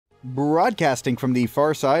Broadcasting from the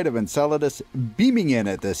far side of Enceladus, beaming in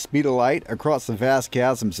at the speed of light across the vast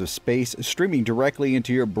chasms of space, streaming directly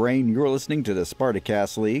into your brain, you're listening to the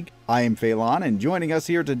Spartacast League. I am Phelan, and joining us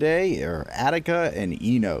here today are Attica and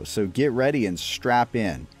Eno, so get ready and strap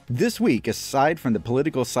in. This week, aside from the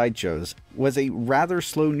political sideshows, was a rather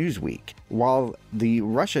slow news week. While the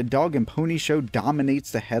Russia dog and pony show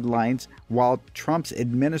dominates the headlines, while Trump's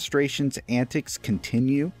administration's antics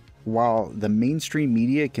continue, while the mainstream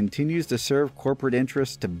media continues to serve corporate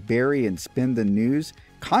interests to bury and spin the news,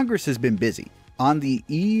 Congress has been busy. On the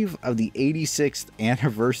eve of the 86th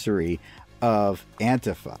anniversary of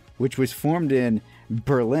Antifa, which was formed in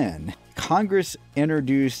Berlin, Congress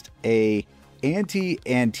introduced a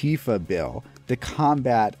Anti-Antifa Bill to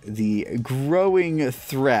combat the growing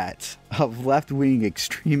threat of left-wing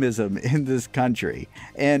extremism in this country.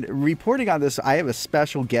 And reporting on this, I have a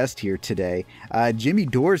special guest here today. Jimmy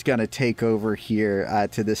Dore's going to take over here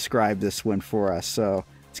to describe this one for us. So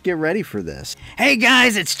let's get ready for this. Hey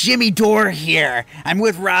guys, it's Jimmy Dore here. I'm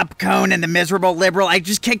with Rob Cohn and the Miserable Liberal. I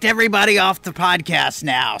just kicked everybody off the podcast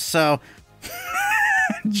now, so...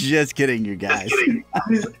 Just kidding, you guys.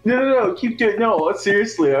 No, keep doing. No,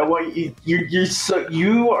 seriously, I want you.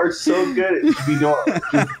 You are so good at Jimmy Dore.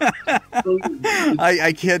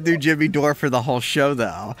 I can't do Jimmy Dore for the whole show,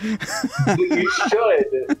 though. You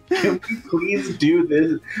should. Can we please do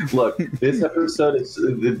this? Look, this episode is.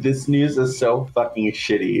 This news is so fucking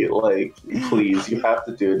shitty. Like, please, you have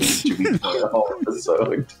to do it Jimmy Dore the whole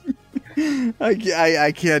episode.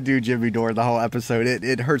 I can't do Jimmy Dore the whole episode.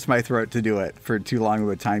 It hurts my throat to do it for too long of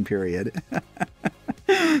a time period.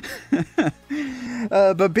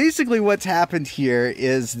 But basically what's happened here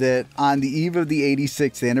is that on the eve of the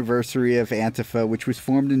 86th anniversary of Antifa, which was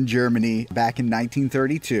formed in Germany back in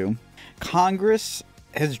 1932, Congress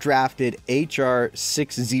has drafted H.R.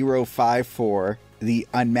 6054, the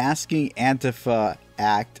Unmasking Antifa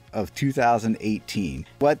Act of 2018.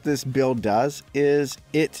 What this bill does is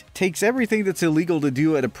it takes everything that's illegal to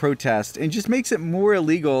do at a protest and just makes it more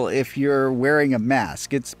illegal if you're wearing a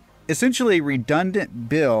mask. It's essentially a redundant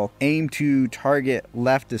bill aimed to target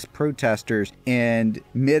leftist protesters and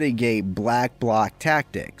mitigate black bloc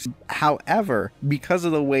tactics. However, because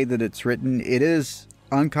of the way that it's written, it is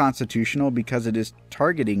unconstitutional because it is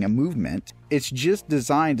targeting a movement. It's just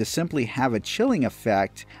designed to simply have a chilling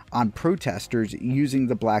effect on protesters using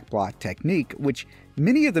the black bloc technique, which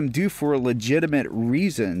many of them do for legitimate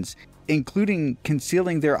reasons, including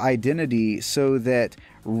concealing their identity so that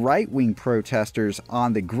right-wing protesters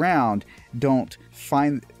on the ground don't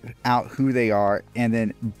find out who they are and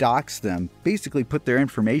then dox them, basically put their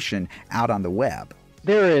information out on the web.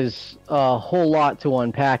 There is a whole lot to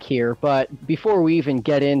unpack here, but before we even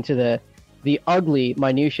get into the ugly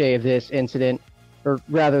minutiae of this incident, or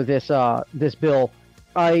rather this bill,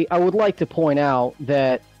 I would like to point out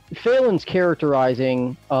that Phelan's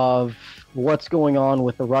characterizing of what's going on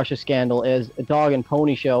with the Russia scandal as a dog and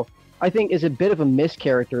pony show, I think is a bit of a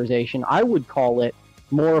mischaracterization. I would call it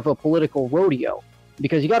more of a political rodeo.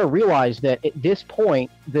 Because you got to realize that at this point,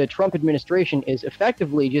 the Trump administration is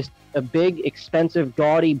effectively just a big, expensive,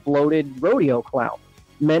 gaudy, bloated rodeo clown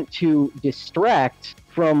meant to distract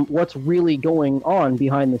from what's really going on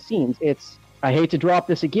behind the scenes. I hate to drop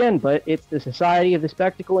this again, but it's the society of the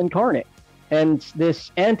spectacle incarnate. And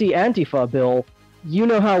this Anti-Antifa Bill, you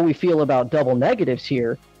know how we feel about double negatives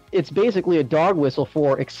here. It's basically a dog whistle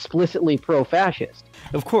for explicitly pro-fascist.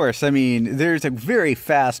 Of course, I mean, there's a very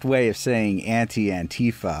fast way of saying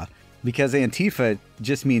anti-Antifa, because Antifa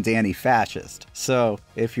just means anti-fascist. So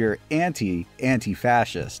if you're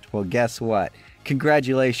anti-fascist, well, guess what?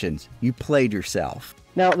 Congratulations, you played yourself.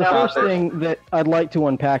 Now, the first thing that I'd like to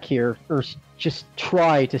unpack here, or just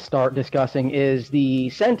try to start discussing, is the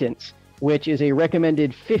sentence, which is a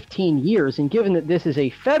recommended 15 years. And given that this is a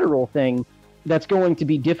federal thing, that's going to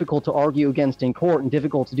be difficult to argue against in court and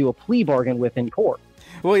difficult to do a plea bargain with in court.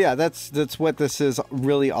 Well, yeah, that's what this is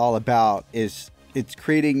really all about, is it's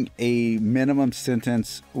creating a minimum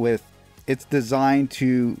sentence it's designed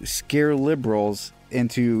to scare liberals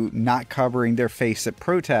into not covering their face at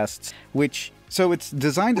protests, so it's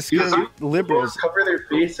designed to scare liberals. Cover their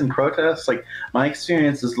face in protests? Like, my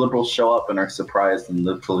experience is liberals show up and are surprised and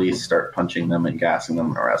the police start punching them and gassing them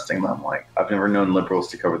and arresting them. Like, I've never known liberals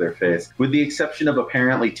to cover their face, with the exception of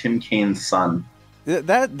apparently Tim Kaine's son.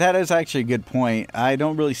 That is actually a good point. I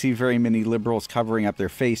don't really see very many liberals covering up their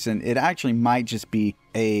face, and it actually might just be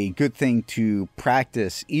a good thing to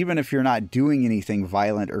practice, even if you're not doing anything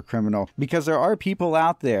violent or criminal, because there are people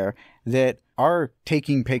out there that are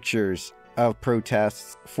taking pictures of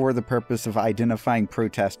protests for the purpose of identifying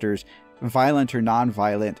protesters violent or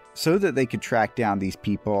non-violent, so that they could track down these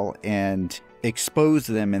people and expose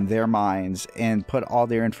them in their minds and put all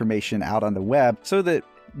their information out on the web so that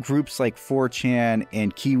groups like 4chan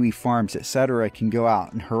and Kiwi Farms, etc., can go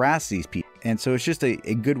out and harass these people. And so it's just a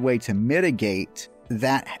good way to mitigate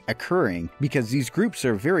that occurring, because these groups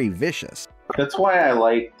are very vicious. That's why I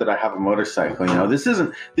like that I have a motorcycle. You know, this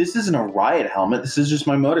isn't a riot helmet. This is just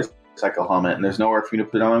my motorcycle helmet, and there's nowhere for me to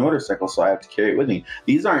put it on my motorcycle, so I have to carry it with me.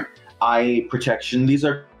 These aren't eye protection. These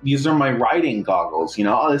are my riding goggles. You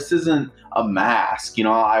know, this isn't a mask. You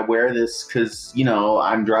know, I wear this because, you know,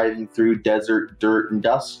 I'm driving through desert, dirt, and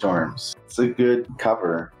dust storms. It's a good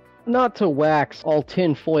cover. Not to wax all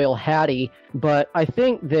tinfoil hatty, but I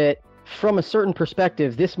think that from a certain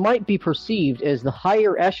perspective, this might be perceived as the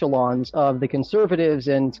higher echelons of the conservatives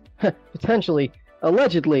and potentially,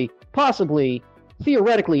 allegedly, possibly,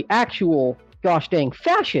 theoretically, actual, gosh dang,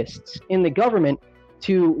 fascists in the government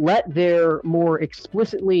to let their more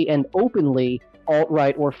explicitly and openly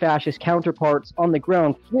alt-right or fascist counterparts on the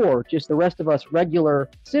ground floor, just the rest of us regular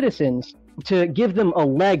citizens, to give them a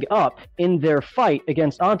leg up in their fight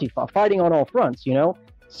against Antifa, fighting on all fronts, you know?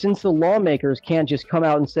 Since the lawmakers can't just come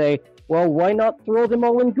out and say, well, why not throw them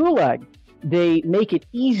all in gulag? They make it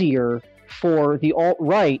easier for the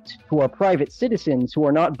alt-right, who are private citizens, who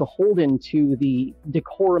are not beholden to the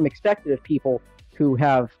decorum expected of people who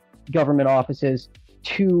have government offices,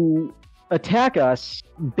 to attack us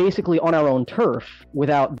basically on our own turf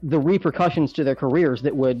without the repercussions to their careers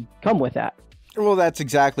that would come with that. Well, that's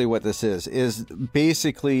exactly what this is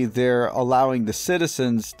basically they're allowing the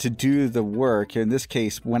citizens to do the work. In this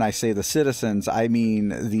case, when I say the citizens, I mean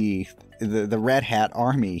the Red Hat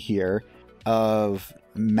Army here of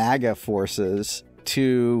MAGA forces,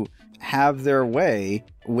 to have their way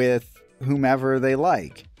with whomever they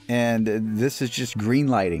like. And this is just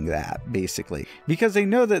greenlighting that, basically, because they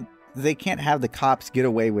know that they can't have the cops get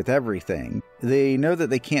away with everything. They know that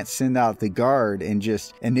they can't send out the guard and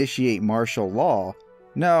just initiate martial law.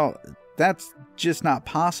 No, that's just not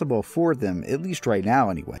possible for them, at least right now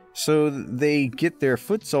anyway. So they get their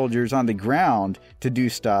foot soldiers on the ground to do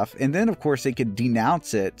stuff, and then of course they could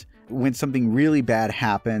denounce it when something really bad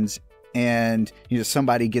happens and, you know,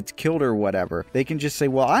 somebody gets killed or whatever. They can just say,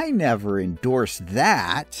 well, I never endorsed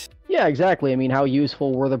that. Yeah, exactly. I mean, how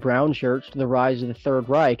useful were the brown shirts to the rise of the Third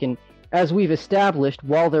Reich? And as we've established,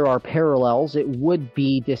 while there are parallels, it would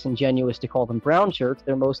be disingenuous to call them brown shirts.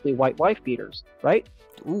 They're mostly white wife beaters, right?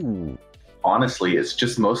 Ooh. Honestly, it's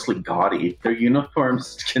just mostly gaudy. Their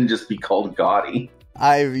uniforms can just be called gaudy.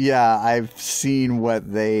 I've seen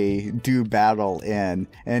what they do battle in,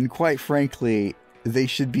 and quite frankly, they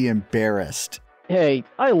should be embarrassed. Hey,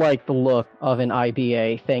 I like the look of an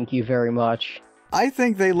IBA, thank you very much. I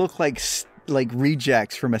think they look like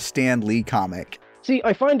rejects from a Stan Lee comic. See,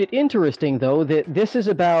 I find it interesting, though, that this is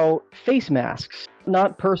about face masks,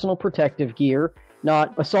 not personal protective gear,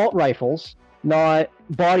 not assault rifles, not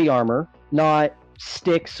body armor, not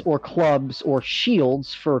sticks or clubs or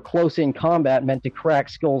shields for close-in combat meant to crack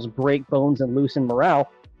skulls, break bones, and loosen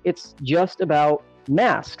morale. It's just about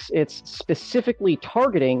masks. It's specifically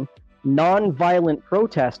targeting non-violent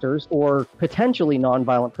protesters, or potentially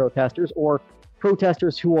non-violent protesters, or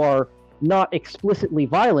protesters who are not explicitly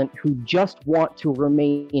violent, who just want to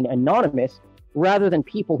remain anonymous, rather than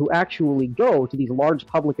people who actually go to these large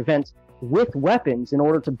public events with weapons in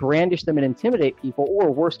order to brandish them and intimidate people,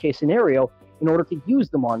 or worst case scenario, in order to use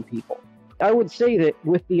them on people. I would say that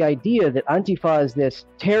with the idea that Antifa is this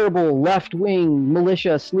terrible left-wing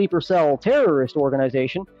militia sleeper cell terrorist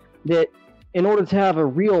organization, that in order to have a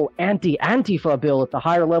real anti-Antifa bill at the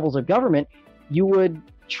higher levels of government, you would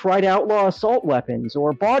try to outlaw assault weapons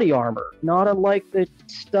or body armor, not unlike the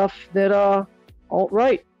stuff that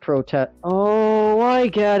alt-right protest. Oh, I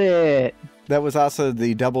get it. That was also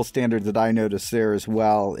the double standard that I noticed there as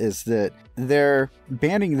well, is that they're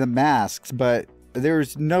banning the masks, but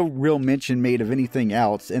there's no real mention made of anything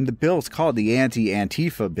else. And the bill's called the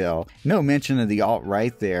Anti-Antifa Bill. No mention of the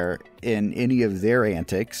alt-right there in any of their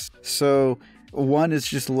antics. So one is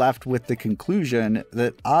just left with the conclusion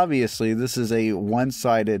that obviously this is a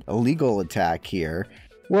one-sided illegal attack here.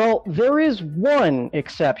 Well, there is one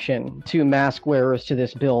exception to mask wearers to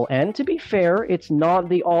this bill, and to be fair, it's not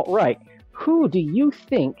the alt-right. Who do you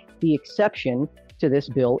think the exception to this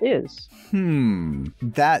bill is?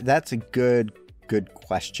 That's a good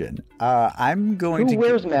question. I'm going Who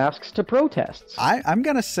wears masks to protests? I'm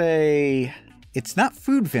going to say it's not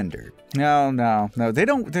food vendor. No. They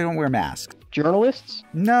don't wear masks. Journalists?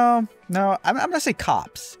 No. I'm going to say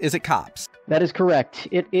cops. Is it cops? That is correct.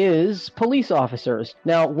 It is police officers.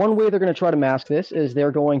 Now, one way they're going to try to mask this is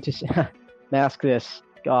they're going to mask this.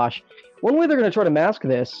 Gosh. One way they're going to try to mask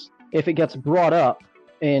this, if it gets brought up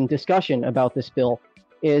in discussion about this bill,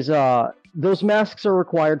 is those masks are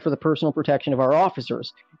required for the personal protection of our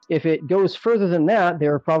officers. If it goes further than that,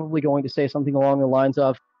 they're probably going to say something along the lines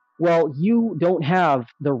of, well, you don't have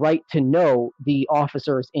the right to know the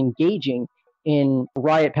officers engaging in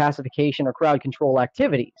riot pacification or crowd control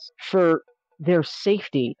activities for their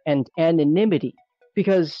safety and anonymity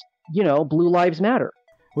because, Blue Lives Matter.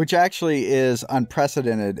 Which actually is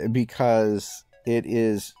unprecedented because it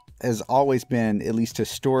has always been, at least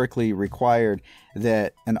historically, required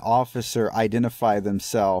that an officer identify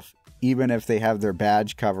themselves even if they have their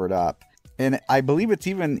badge covered up. And I believe it's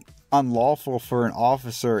even unlawful for an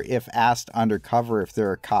officer, if asked undercover if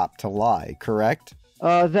they're a cop, to lie, correct?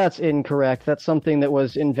 That's incorrect. That's something that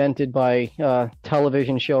was invented by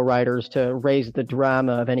television show writers to raise the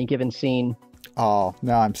drama of any given scene. Oh,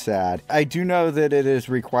 now I'm sad. I do know that it is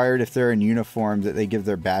required if they're in uniform that they give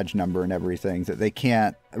their badge number and everything, that they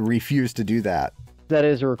can't refuse to do that. That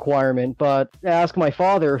is a requirement, but ask my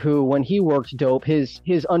father, who, when he worked dope, his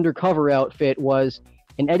undercover outfit was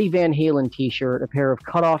an Eddie Van Halen t-shirt, a pair of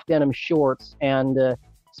cut-off denim shorts, and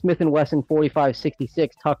Smith & Wesson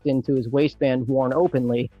 4566 tucked into his waistband, worn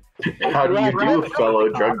openly. How do you do, fellow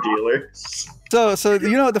drug dealers? So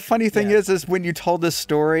the funny thing is when you told this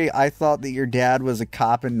story, I thought that your dad was a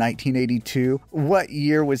cop in 1982. What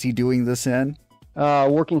year was he doing this in?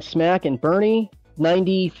 Working smack in Bernie,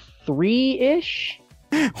 93-ish?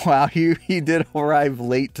 Wow, he did arrive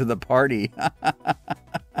late to the party.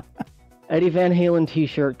 Eddie Van Halen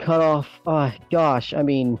t-shirt, cut off. Gosh, I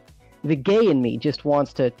mean, the gay in me just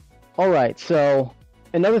wants to... Alright, so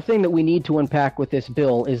another thing that we need to unpack with this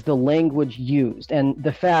bill is the language used, and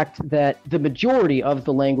the fact that the majority of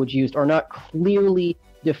the language used are not clearly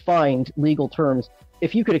defined legal terms.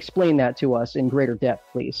 If you could explain that to us in greater depth,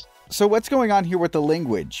 please. So what's going on here with the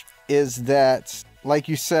language is that, like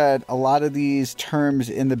you said, a lot of these terms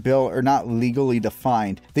in the bill are not legally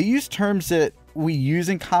defined. They use terms that we use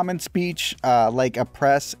in common speech, like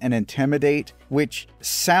oppress and intimidate, which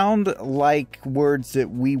sound like words that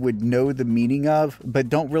we would know the meaning of, but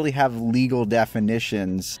don't really have legal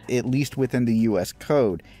definitions, at least within the U.S.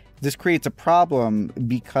 Code. This creates a problem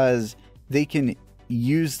because they can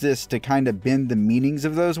use this to kind of bend the meanings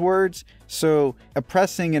of those words. So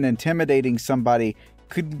oppressing and intimidating somebody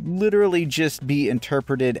could literally just be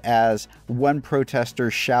interpreted as one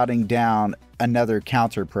protester shouting down another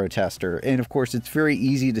counter protester. And of course, it's very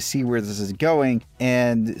easy to see where this is going.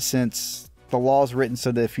 And since the law is written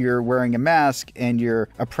so that if you're wearing a mask and you're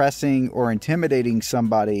oppressing or intimidating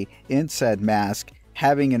somebody in said mask,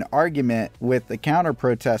 having an argument with the counter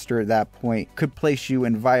protester at that point could place you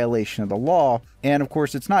in violation of the law. And of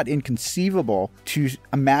course, it's not inconceivable to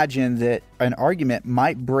imagine that an argument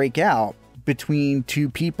might break out between two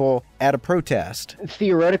people at a protest.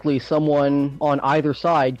 Theoretically, someone on either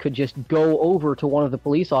side could just go over to one of the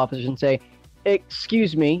police officers and say,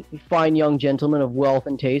 "Excuse me, fine young gentleman of wealth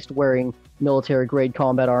and taste wearing military-grade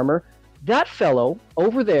combat armor. That fellow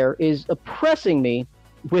over there is oppressing me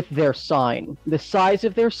with their sign. The size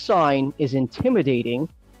of their sign is intimidating,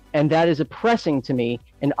 and that is oppressing to me,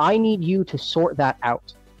 and I need you to sort that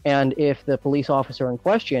out." And if the police officer in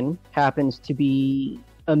question happens to be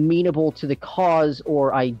amenable to the cause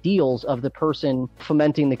or ideals of the person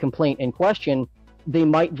fomenting the complaint in question, they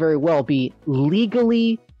might very well be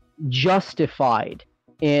legally justified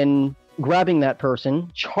in grabbing that person,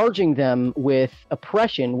 charging them with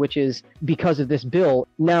oppression, which is, because of this bill,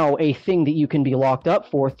 now a thing that you can be locked up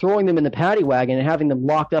for, throwing them in the paddy wagon and having them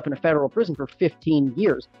locked up in a federal prison for 15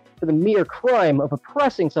 years for the mere crime of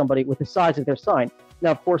oppressing somebody with the size of their sign.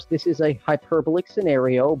 Now, of course, this is a hyperbolic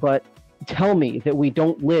scenario, but tell me that we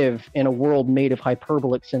don't live in a world made of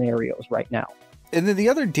hyperbolic scenarios right now. And then the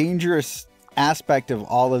other dangerous aspect of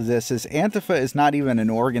all of this is Antifa is not even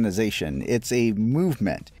an organization. It's a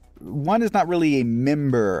movement. One is not really a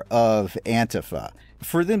member of Antifa.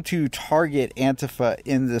 For them to target Antifa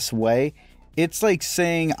in this way, it's like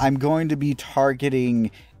saying I'm going to be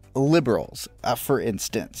targeting liberals, for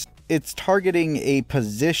instance. It's targeting a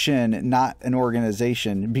position, not an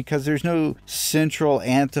organization, because there's no central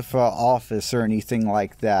Antifa office or anything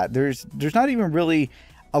like that. There's not even really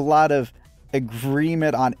a lot of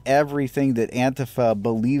agreement on everything that Antifa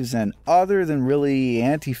believes in other than really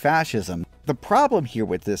anti-fascism. The problem here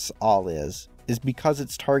with this all is because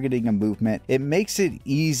it's targeting a movement, it makes it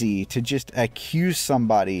easy to just accuse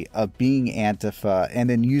somebody of being Antifa and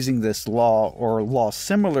then using this law or law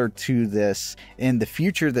similar to this in the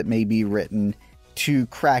future that may be written to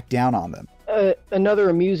crack down on them. Another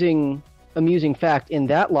amusing fact in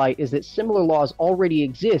that light is that similar laws already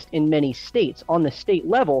exist in many states on the state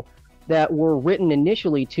level that were written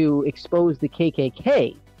initially to expose the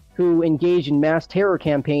KKK, who engaged in mass terror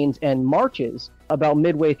campaigns and marches about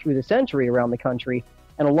midway through the century around the country.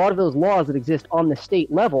 And a lot of those laws that exist on the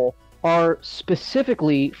state level are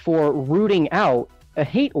specifically for rooting out a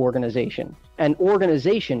hate organization, an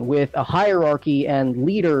organization with a hierarchy and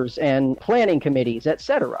leaders and planning committees,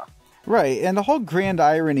 etc. Right, and the whole grand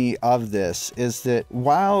irony of this is that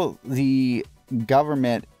while the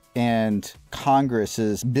government and Congress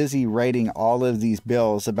is busy writing all of these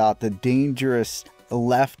bills about the dangerous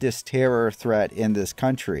leftist terror threat in this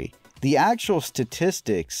country, the actual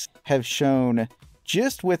statistics have shown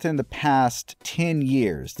just within the past 10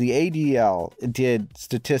 years, the ADL did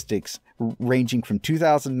statistics ranging from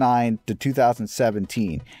 2009 to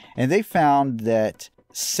 2017, and they found that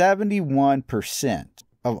 71%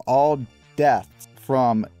 of all deaths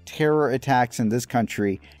from terror attacks in this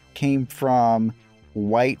country came from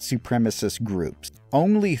white supremacist groups.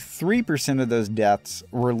 Only 3% of those deaths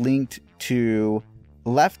were linked to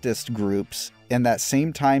leftist groups in that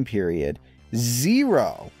same time period.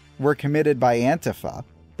 0 were committed by Antifa,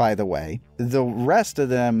 by the way. The rest of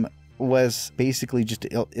them was basically just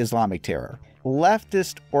Islamic terror.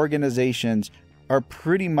 Leftist organizations are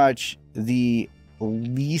pretty much the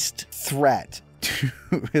least threat to,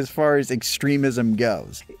 as far as extremism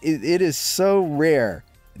goes. It is so rare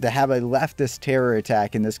to have a leftist terror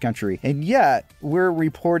attack in this country, and yet we're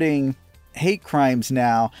reporting hate crimes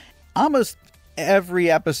now. Almost every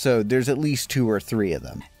episode, there's at least 2 or 3 of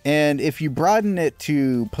them. And if you broaden it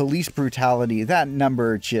to police brutality, that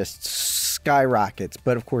number just skyrockets.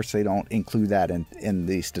 But of course, they don't include that in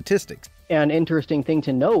the statistics. An interesting thing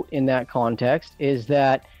to note in that context is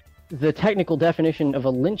that the technical definition of a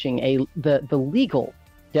lynching, the legal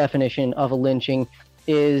definition of a lynching,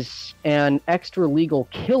 is an extra-legal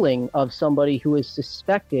killing of somebody who is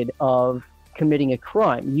suspected of committing a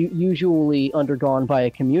crime, usually undergone by a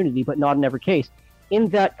community, but not in every case. In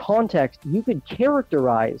that context, you could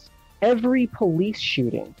characterize every police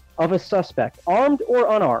shooting of a suspect, armed or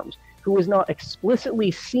unarmed, who is not explicitly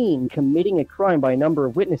seen committing a crime by a number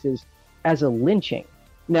of witnesses as a lynching.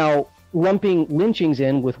 Now, lumping lynchings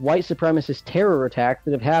in with white supremacist terror attacks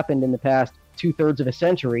that have happened in the past 2/3 of a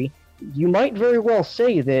century, you might very well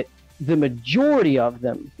say that the majority of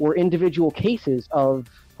them were individual cases of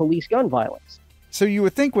police gun violence. So you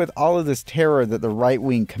would think with all of this terror that the right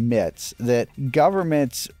wing commits, that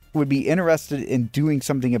governments would be interested in doing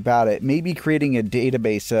something about it, maybe creating a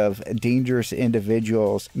database of dangerous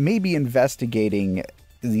individuals, maybe investigating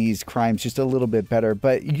these crimes just a little bit better.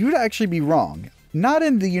 But you'd actually be wrong. Not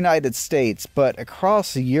in the United States, but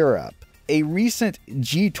across Europe. A recent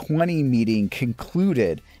G20 meeting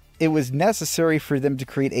concluded it was necessary for them to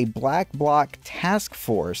create a black bloc task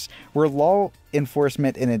force where law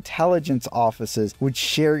enforcement and intelligence offices would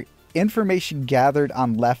share information gathered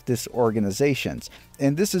on leftist organizations.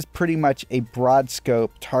 And this is pretty much a broad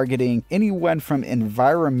scope targeting anyone from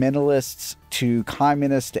environmentalists to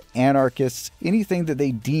communists to anarchists, anything that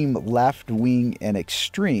they deem left-wing and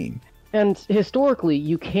extreme. And historically,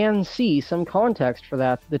 you can see some context for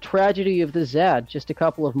that. The tragedy of the ZAD just a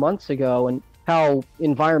couple of months ago, and how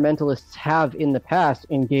environmentalists have in the past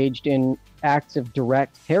engaged in acts of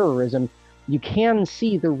direct terrorism, you can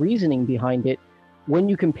see the reasoning behind it when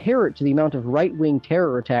you compare it to the amount of right-wing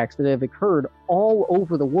terror attacks that have occurred all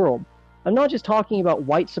over the world. I'm not just talking about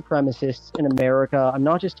white supremacists in America. I'm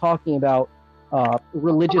not just talking about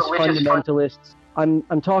religious fundamentalists.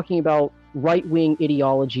 I'm talking about right-wing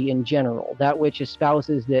ideology in general, that which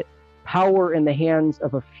espouses that power in the hands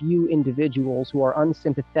of a few individuals who are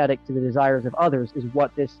unsympathetic to the desires of others is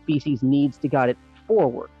what this species needs to guide it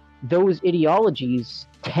forward. Those ideologies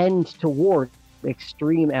tend toward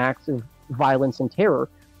extreme acts of violence and terror,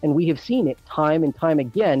 and we have seen it time and time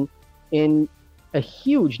again in a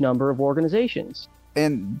huge number of organizations.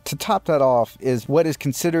 And to top that off is what is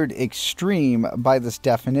considered extreme by this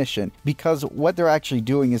definition, because what they're actually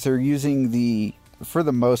doing is they're using for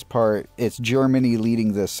the most part, it's Germany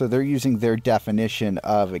leading this, so they're using their definition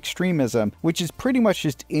of extremism, which is pretty much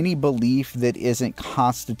just any belief that isn't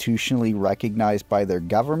constitutionally recognized by their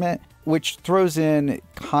government, which throws in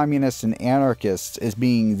communists and anarchists as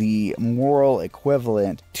being the moral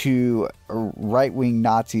equivalent to right-wing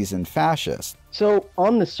Nazis and fascists. So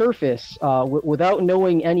on the surface, without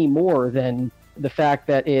knowing any more than the fact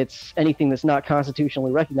that it's anything that's not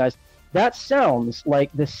constitutionally recognized, that sounds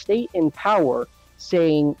like the state in power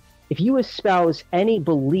saying, if you espouse any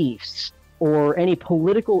beliefs or any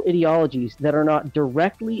political ideologies that are not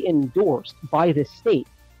directly endorsed by the state,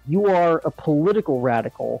 you are a political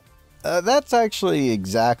radical. That's actually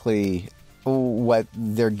exactly what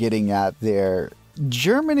they're getting at there.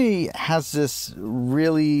 Germany has this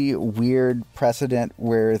really weird precedent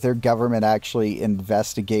where their government actually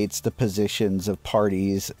investigates the positions of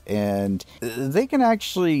parties, and they can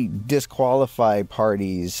actually disqualify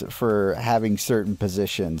parties for having certain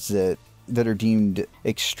positions that are deemed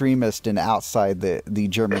extremist and outside the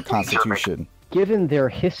German constitution. Given their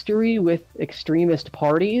history with extremist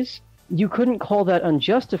parties, you couldn't call that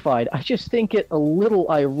unjustified. I just think it a little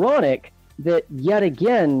ironic that yet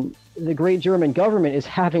again the great German government is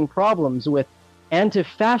having problems with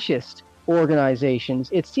anti-fascist organizations.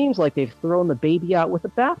 It seems like they've thrown the baby out with the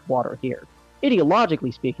bathwater here,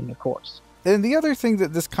 ideologically speaking, of course. And the other thing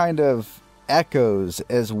that this kind of echoes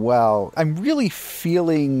as well, I'm really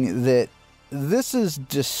feeling that this is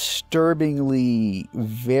disturbingly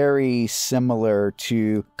very similar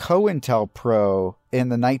to COINTELPRO in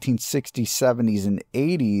the 1960s, 70s, and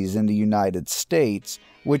 80s in the United States,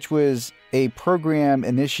 which was a program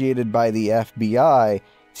initiated by the FBI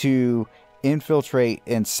to infiltrate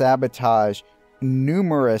and sabotage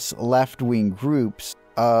numerous left-wing groups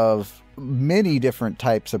of many different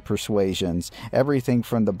types of persuasions, everything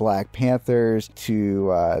from the Black Panthers to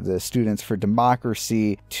the Students for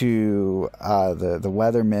Democracy to the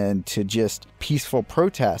Weathermen to just peaceful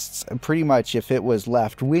protests. And pretty much if it was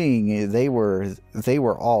left-wing, they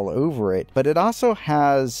were all over it. But it also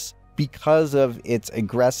has, because of its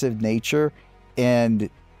aggressive nature and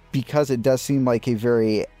because it does seem like a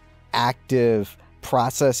very active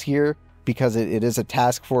process here, because it is a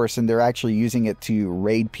task force and they're actually using it to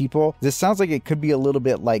raid people. This sounds like it could be a little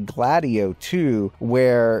bit like Gladio too,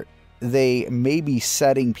 where they may be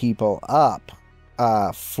setting people up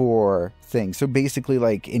for things. So basically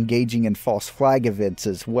like engaging in false flag events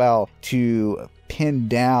as well to pin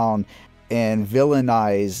down and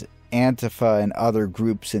villainize Antifa and other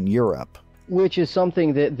groups in Europe. Which is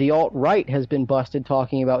something that the alt-right has been busted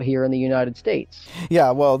talking about here in the United States.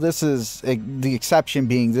 Yeah, well, this is the exception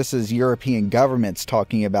being this is European governments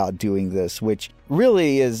talking about doing this, which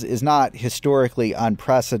really is not historically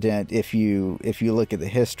unprecedented if you look at the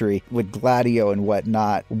history with Gladio and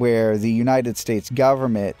whatnot, where the United States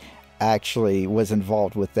government actually was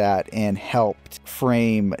involved with that and helped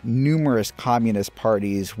frame numerous communist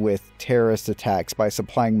parties with terrorist attacks by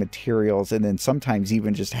supplying materials and then sometimes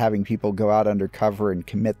even just having people go out undercover and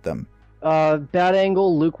commit them. Bad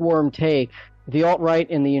angle, lukewarm take. The alt-right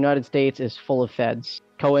in the United States is full of feds.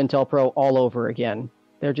 COINTELPRO all over again.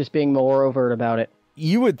 They're just being more overt about it.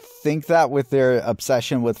 You would think that with their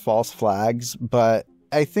obsession with false flags, but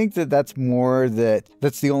I think that's more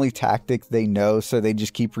that's the only tactic they know, so they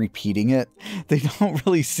just keep repeating it. They don't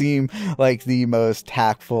really seem like the most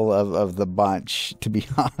tactful of the bunch, to be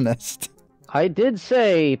honest. I did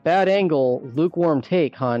say bad angle, lukewarm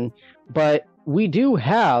take, hun, but we do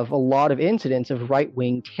have a lot of incidents of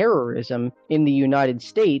right-wing terrorism in the United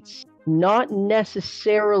States, not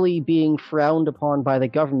necessarily being frowned upon by the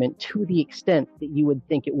government to the extent that you would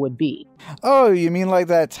think it would be. Oh, you mean like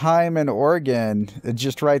that time in Oregon,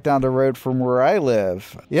 just right down the road from where I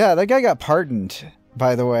live? Yeah, that guy got pardoned,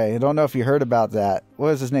 by the way. I don't know if you heard about that. What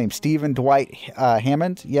was his name? Stephen Dwight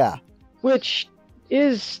Hammond? Yeah. Which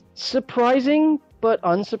is surprising, but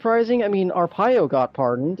unsurprising. I mean, Arpaio got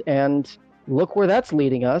pardoned, and look where that's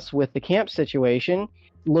leading us with the camp situation.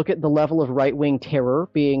 Look at the level of right-wing terror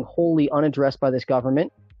being wholly unaddressed by this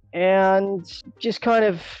government, and just kind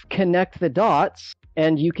of connect the dots,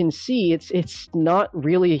 and you can see it's not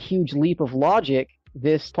really a huge leap of logic,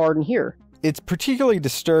 this pardon here. It's particularly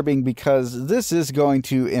disturbing because this is going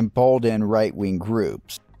to embolden right-wing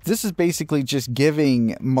groups. This is basically just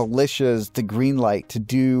giving militias the green light to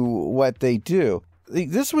do what they do.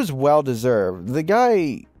 This was well-deserved. The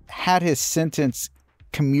guy had his sentence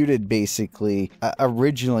commuted basically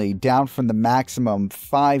originally down from the maximum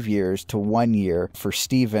 5 years to 1 year for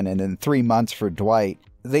Stephen and then 3 months for Dwight.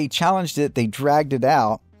 They challenged it. They dragged it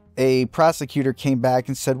out. A prosecutor came back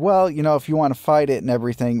and said, well, if you want to fight it and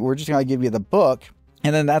everything, we're just going to give you the book.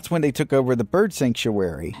 And then that's when they took over the bird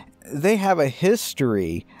sanctuary. They have a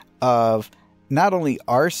history of not only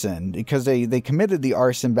arson, because they committed the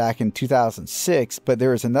arson back in 2006, but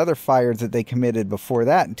there was another fire that they committed before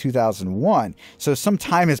that in 2001. So some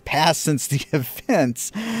time has passed since the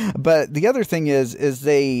events. But the other thing is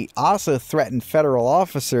they also threatened federal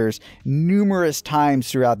officers numerous times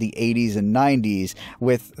throughout the 80s and 90s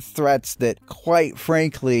with threats that, quite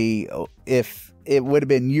frankly, if it would have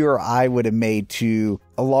been you or I would have made to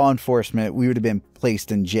a law enforcement, we would have been placed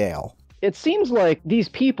in jail. It seems like these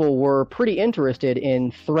people were pretty interested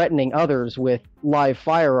in threatening others with live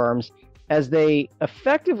firearms, as they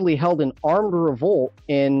effectively held an armed revolt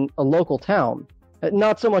in a local town.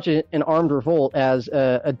 Not so much an armed revolt as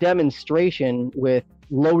a demonstration with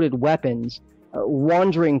loaded weapons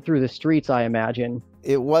wandering through the streets, I imagine.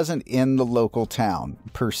 It wasn't in the local town,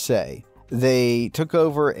 per se. They took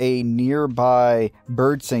over a nearby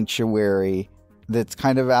bird sanctuary that's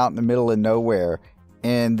kind of out in the middle of nowhere,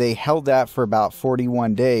 and they held that for about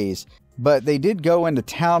 41 days. But they did go into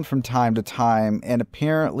town from time to time, and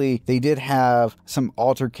apparently they did have some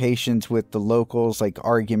altercations with the locals, like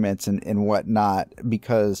arguments and whatnot,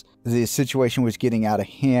 because the situation was getting out of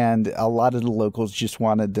hand. A lot of the locals just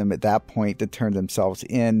wanted them at that point to turn themselves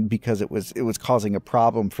in because it was causing a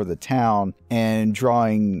problem for the town and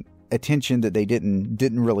drawing attention that they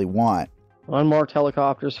didn't really want. Unmarked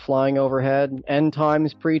helicopters flying overhead, end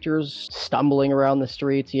times preachers stumbling around the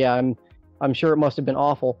streets. Yeah, I'm sure it must have been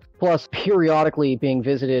awful. Plus, periodically being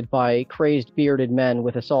visited by crazed bearded men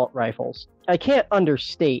with assault rifles. I can't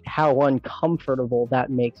understate how uncomfortable that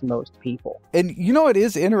makes most people. And you know what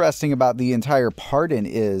is interesting about the entire pardon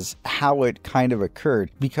is how it kind of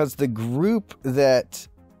occurred. Because the group that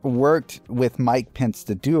worked with Mike Pence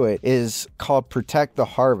to do it is called Protect the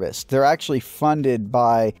Harvest. They're actually funded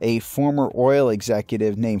by a former oil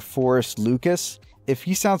executive named Forrest Lucas. If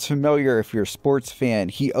he sounds familiar, if you're a sports fan,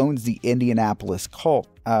 he owns the Indianapolis Colts,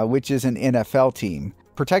 which is an NFL team.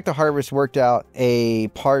 Protect the Harvest worked out a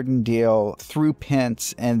pardon deal through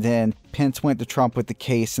Pence, and then Pence went to Trump with the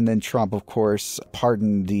case, and then Trump, of course,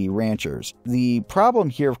 pardoned the ranchers. The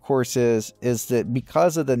problem here, of course, is that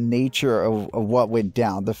because of the nature of what went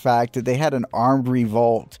down, the fact that they had an armed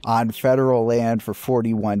revolt on federal land for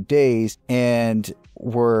 41 days and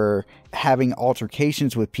were having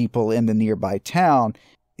altercations with people in the nearby town,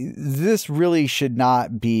 this really should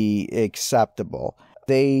not be acceptable.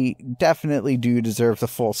 They definitely do deserve the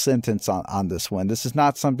full sentence on this one. This is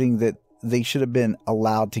not something that they should have been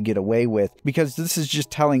allowed to get away with, because this is just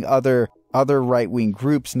telling other right-wing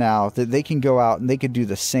groups now that they can go out and they could do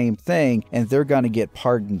the same thing and they're going to get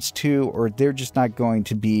pardons too, or they're just not going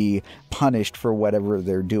to be punished for whatever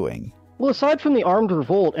they're doing. Well, aside from the armed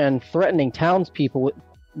revolt and threatening townspeople,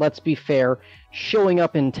 let's be fair, showing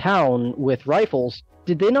up in town with rifles,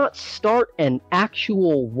 did they not start an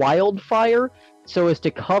actual wildfire so as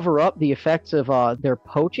to cover up the effects of their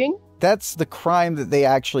poaching? That's the crime that they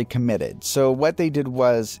actually committed. So what they did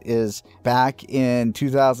is back in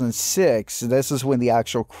 2006, this is when the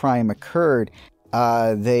actual crime occurred,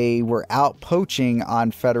 they were out poaching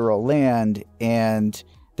on federal land and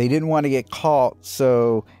they didn't want to get caught,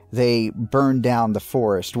 so they burned down the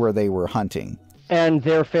forest where they were hunting. And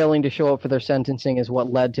their failing to show up for their sentencing is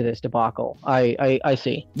what led to this debacle. I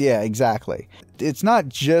see. Yeah, exactly. It's not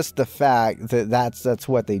just the fact that that's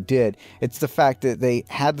what they did. It's the fact that they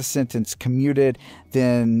had the sentence commuted,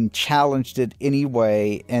 then challenged it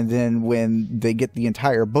anyway, and then when they get the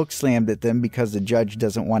entire book slammed at them because the judge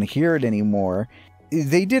doesn't want to hear it anymore,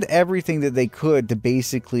 they did everything that they could to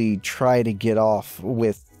basically try to get off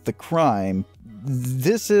with the crime.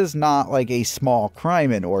 This is not like a small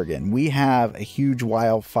crime in Oregon. We have a huge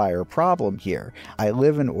wildfire problem here. I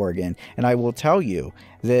live in Oregon, and I will tell you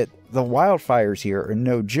that the wildfires here are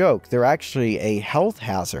no joke. They're actually a health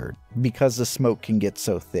hazard because the smoke can get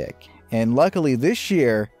so thick. And luckily this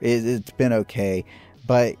year, it's been okay,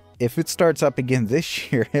 but if it starts up again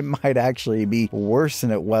this year, it might actually be worse than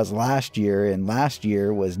it was last year, and last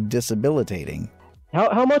year was debilitating.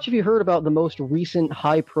 How much have you heard about the most recent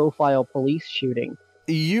high-profile police shooting?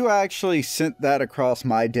 You actually sent that across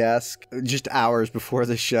my desk just hours before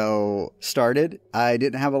the show started. I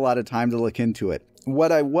didn't have a lot of time to look into it.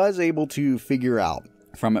 What I was able to figure out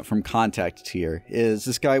from context here is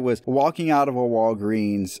this guy was walking out of a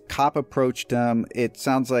Walgreens. Cop approached him. It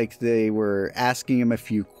sounds like they were asking him a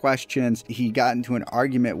few questions. He got into an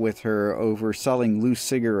argument with her over selling loose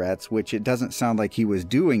cigarettes, which it doesn't sound like he was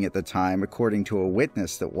doing at the time, according to a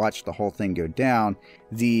witness that watched the whole thing go down.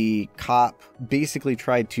 The cop basically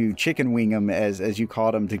tried to chicken wing him, as you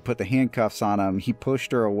called him, to put the handcuffs on him. He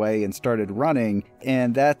pushed her away and started running,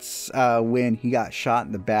 and that's when he got shot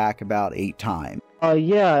in the back about 8 times.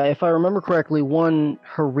 Yeah, if I remember correctly, one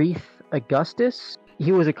Harith Augustus,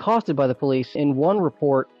 he was accosted by the police in one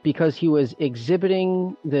report because he was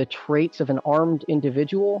exhibiting the traits of an armed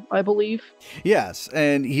individual, I believe. Yes,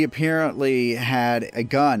 and he apparently had a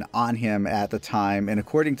gun on him at the time, and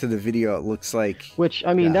according to the video, it looks like... Which,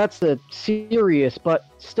 I mean, that's a serious but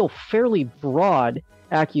still fairly broad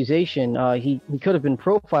accusation. He could have been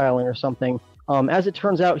profiling or something. As it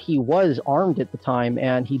turns out, he was armed at the time,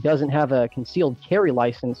 and he doesn't have a concealed carry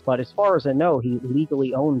license, but as far as I know, he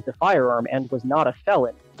legally owned the firearm and was not a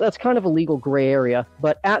felon. That's kind of a legal gray area,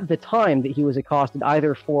 but at the time that he was accosted,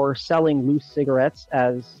 either for selling loose cigarettes,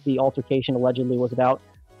 as the altercation allegedly was about,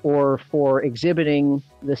 or for exhibiting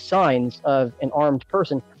the signs of an armed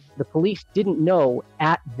person, the police didn't know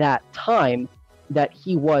at that time that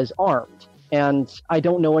he was armed. And I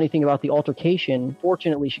don't know anything about the altercation.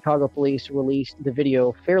 Fortunately, Chicago police released the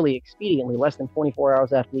video fairly expediently, less than 24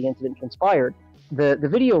 hours after the incident transpired. The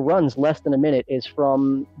video runs less than a minute, is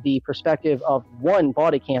from the perspective of one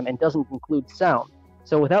body cam and doesn't include sound.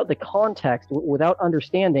 So without the context, without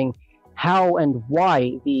understanding how and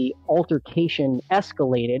why the altercation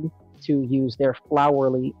escalated, to use their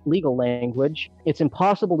flowery legal language, it's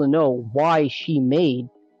impossible to know why she made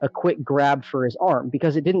a quick grab for his arm,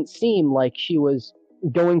 because it didn't seem like she was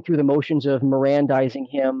going through the motions of Mirandizing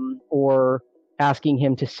him or asking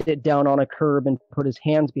him to sit down on a curb and put his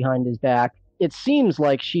hands behind his back. It seems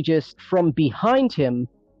like she just, from behind him,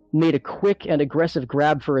 made a quick and aggressive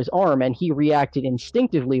grab for his arm, and he reacted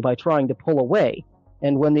instinctively by trying to pull away.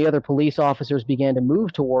 And when the other police officers began to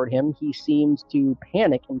move toward him, he seemed to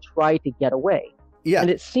panic and try to get away. Yeah. And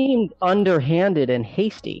it seemed underhanded and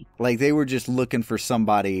hasty. Like they were just looking for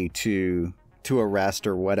somebody to arrest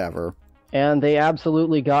or whatever. And they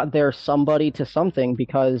absolutely got their somebody to something,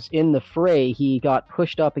 because in the fray, he got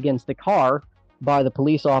pushed up against the car by the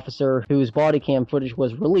police officer whose body cam footage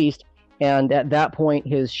was released. And at that point,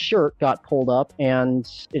 his shirt got pulled up, and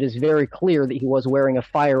it is very clear that he was wearing a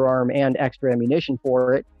firearm and extra ammunition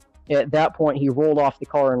for it. At that point, he rolled off the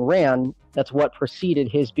car and ran. That's what preceded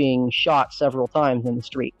his being shot several times in the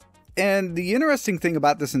street. And the interesting thing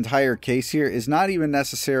about this entire case here is not even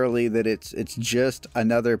necessarily that it's just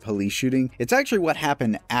another police shooting. It's actually what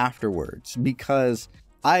happened afterwards, because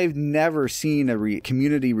I've never seen a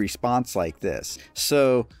community response like this.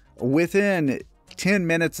 So within 10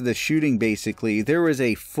 minutes of the shooting, basically, there was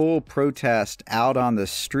a full protest out on the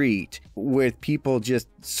street with people just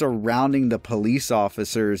surrounding the police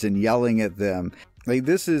officers and yelling at them. Like,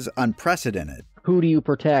 this is unprecedented. Who do you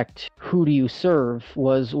protect? Who do you serve?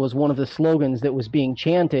 Was one of the slogans that was being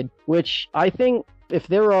chanted, which I think, if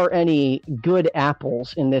there are any good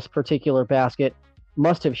apples in this particular basket,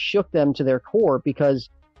 must have shook them to their core, because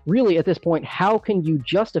really at this point, how can you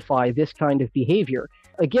justify this kind of behavior?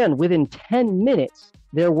 Again, within 10 minutes,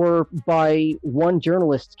 there were, by one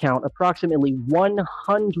journalist's count, approximately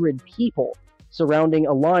 100 people surrounding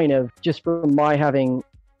a line of, just from my having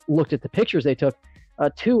looked at the pictures they took,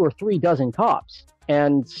 2 or 3 dozen cops.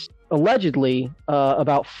 And allegedly,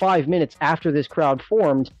 about 5 minutes after this crowd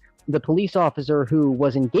formed, the police officer who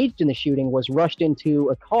was engaged in the shooting was rushed into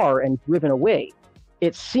a car and driven away.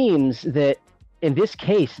 It seems that in this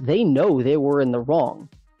case, they know they were in the wrong.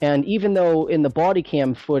 And even though in the body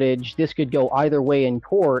cam footage, this could go either way in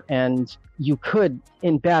court, and you could,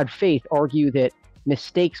 in bad faith, argue that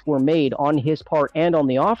mistakes were made on his part and on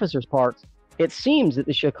the officer's parts, it seems that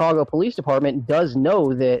the Chicago Police Department does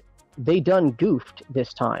know that they done goofed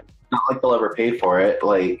this time. Not like they'll ever pay for it.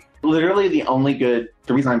 Like, literally the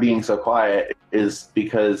reason I'm being so quiet is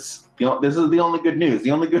because, this is the only good news. The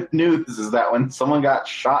only good news is that when someone got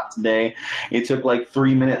shot today, it took like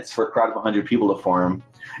 3 minutes for a crowd of 100 people to form.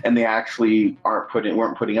 And they actually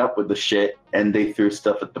weren't putting up with the shit, and they threw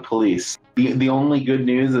stuff at the police. The only good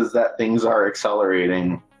news is that things are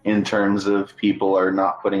accelerating in terms of people are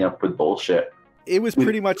not putting up with bullshit. It was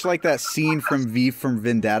pretty much like that scene from V from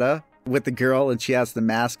Vendetta with the girl, and she has the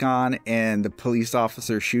mask on, and the police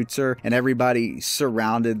officer shoots her, and everybody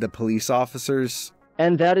surrounded the police officers.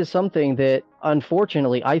 And that is something that,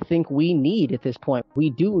 unfortunately, I think we need at this point. We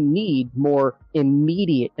do need more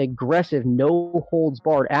immediate, aggressive,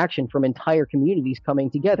 no-holds-barred action from entire communities coming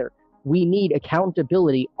together. We need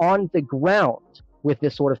accountability on the ground with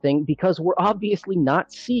this sort of thing, because we're obviously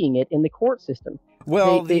not seeing it in the court system.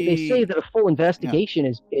 Well, they say that a full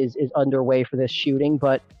investigation is underway for this shooting,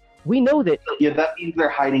 but we know that... Yeah, that means they're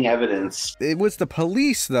hiding evidence. It was the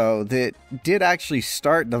police, though, that did actually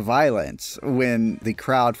start the violence when the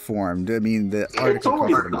crowd formed. I mean, the article... It's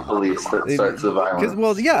always the police that starts the violence.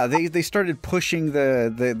 Well, yeah, they started pushing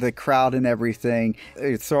the crowd and everything,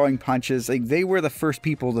 throwing punches. Like, they were the first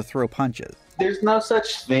people to throw punches. There's no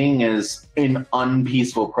such thing as an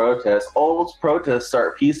unpeaceful protest. All protests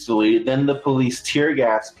start peacefully, then the police tear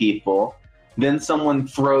gas people, then someone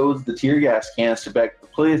throws the tear gas canister back to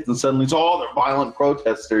the police, and suddenly it's all they're violent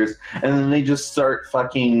protesters, and then they just start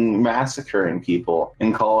fucking massacring people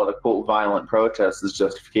and call it a quote violent protest as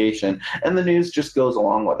justification, and the news just goes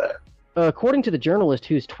along with it. According to the journalist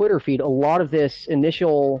whose Twitter feed a lot of this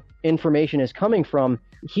initial information is coming from,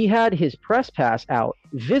 he had his press pass out,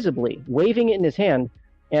 visibly, waving it in his hand,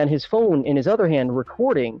 and his phone in his other hand,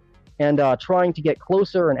 recording and trying to get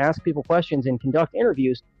closer and ask people questions and conduct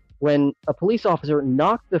interviews, when a police officer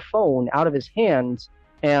knocked the phone out of his hands,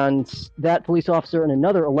 and that police officer and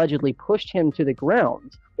another allegedly pushed him to the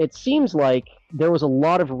ground. It seems like there was a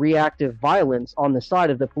lot of reactive violence on the side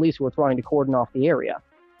of the police who were trying to cordon off the area.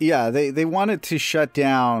 Yeah, they wanted to shut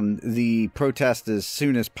down the protest as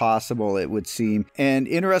soon as possible, it would seem. And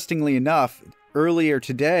interestingly enough, earlier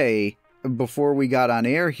today, before we got on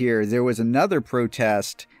air here, there was another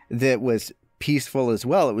protest that was peaceful as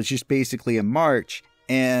well. It was just basically a march.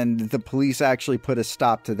 And the police actually put a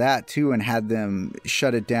stop to that, too, and had them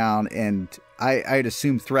shut it down. And I'd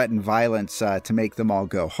assume threaten violence to make them all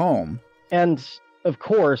go home. And, of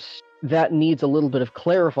course, that needs a little bit of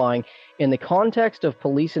clarifying. In the context of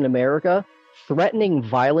police in America, threatening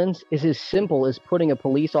violence is as simple as putting a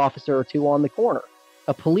police officer or two on the corner.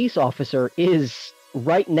 A police officer is,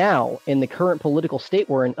 right now, in the current political state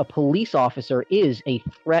we're in, a police officer is a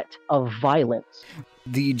threat of violence.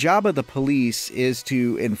 The job of the police is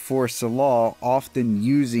to enforce the law, often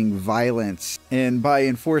using violence. And by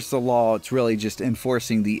enforce the law, it's really just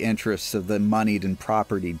enforcing the interests of the moneyed and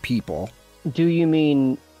propertied people. Do you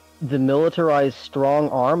mean the militarized strong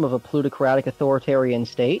arm of a plutocratic authoritarian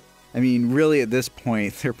state? I mean, really, at this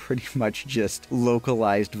point, they're pretty much just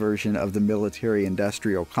localized version of the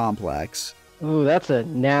military-industrial complex. Ooh, that's a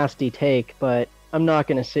nasty take, but I'm not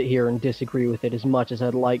going to sit here and disagree with it as much as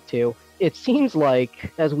I'd like to. It seems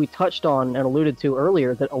like, as we touched on and alluded to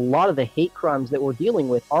earlier, that a lot of the hate crimes that we're dealing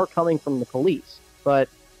with are coming from the police. But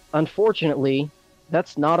unfortunately,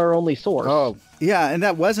 that's not our only source. Oh, yeah, and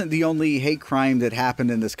that wasn't the only hate crime that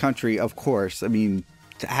happened in this country, of course. I mean,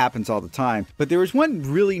 it happens all the time. But there was one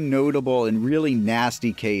really notable and really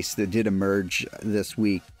nasty case that did emerge this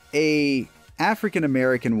week. A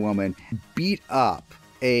African-American woman beat up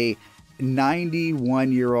a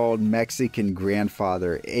 91-year-old Mexican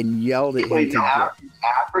grandfather and yelled at him to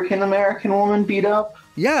African American woman beat up?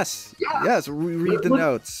 Yes. Read the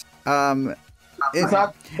notes. It's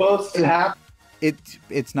not supposed to happen.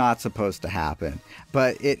 It's not supposed to happen,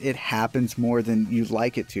 but it happens more than you'd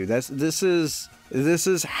like it to. This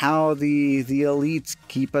is how the elites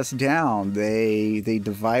keep us down. They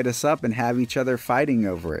divide us up and have each other fighting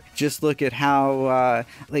over it. Just look at how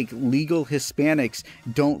legal Hispanics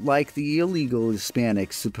don't like the illegal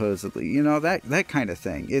Hispanics, supposedly. You know, that kind of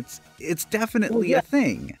thing. It's definitely a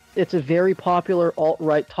thing. It's a very popular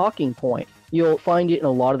alt-right talking point. You'll find it in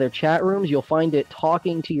a lot of their chat rooms. You'll find it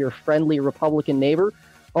talking to your friendly Republican neighbor.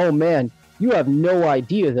 Oh man, you have no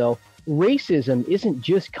idea though. Racism isn't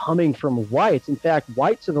just coming from whites. In fact,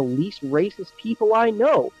 whites are the least racist people I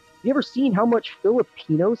know. You ever seen how much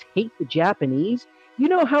Filipinos hate the Japanese? You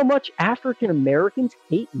know how much African Americans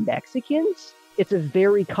hate Mexicans? It's a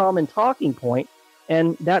very common talking point,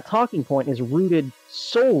 and that talking point is rooted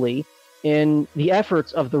solely in the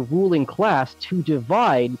efforts of the ruling class to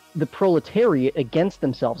divide the proletariat against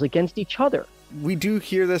themselves, against each other. We do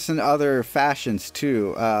hear this in other fashions,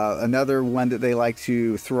 too. Another one that they like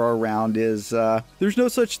to throw around is, there's no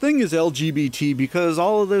such thing as LGBT because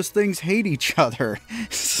all of those things hate each other.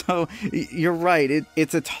 So you're right.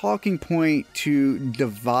 It's a talking point to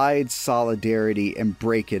divide solidarity and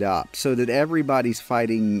break it up so that everybody's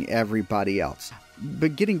fighting everybody else.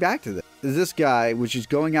 But getting back to this guy was just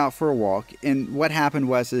going out for a walk, and what happened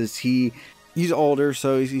was he's older,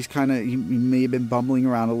 so he's kind of, he may have been bumbling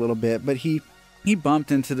around a little bit, but he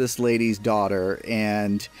bumped into this lady's daughter,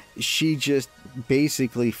 and she just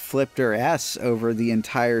basically flipped her ass over the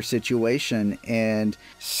entire situation and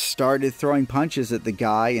started throwing punches at the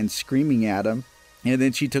guy and screaming at him. And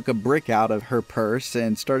then she took a brick out of her purse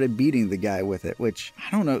and started beating the guy with it, which,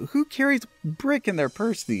 I don't know, who carries a brick in their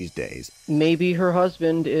purse these days? Maybe her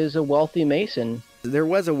husband is a wealthy Mason. There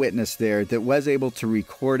was a witness there that was able to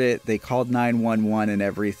record it. They called 911 and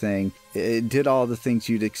everything. It did all the things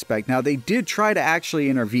you'd expect. Now, they did try to actually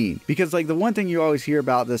intervene, because, the one thing you always hear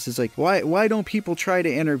about this is, why don't people try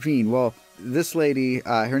to intervene? Well, this lady,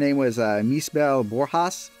 her name was Misbel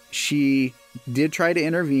Borjas. She did try to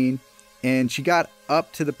intervene. And she got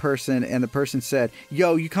up to the person, and the person said,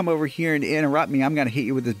 "Yo, you come over here and interrupt me, I'm going to hit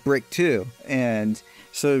you with this brick too." And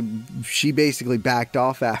so she basically backed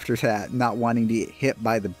off after that, not wanting to get hit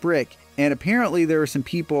by the brick. And apparently there were some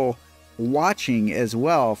people watching as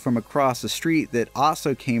well from across the street that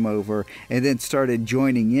also came over and then started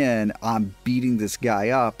joining in on beating this guy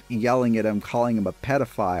up, yelling at him, calling him a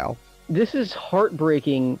pedophile. This is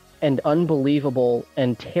heartbreaking and unbelievable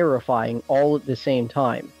and terrifying all at the same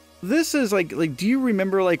time. This is like, do you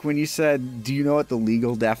remember like when you said, do you know what the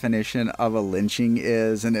legal definition of a lynching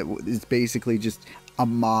is? And it's basically just a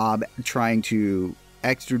mob trying to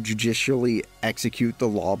extrajudicially execute the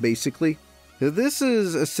law, basically. This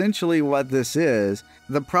is essentially what this is.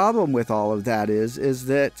 The problem with all of that is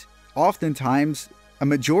that oftentimes, a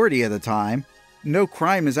majority of the time, no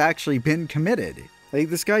crime has actually been committed. Like,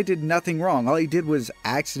 this guy did nothing wrong. All he did was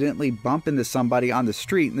accidentally bump into somebody on the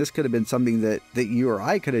street, and this could have been something that you or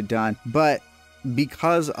I could have done, but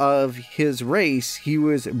because of his race, he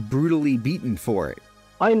was brutally beaten for it.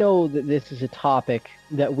 I know that this is a topic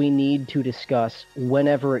that we need to discuss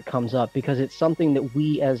whenever it comes up, because it's something that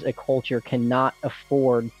we as a culture cannot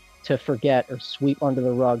afford to forget or sweep under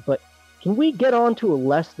the rug, but can we get on to a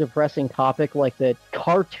less depressing topic like the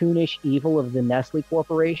cartoonish evil of the Nestle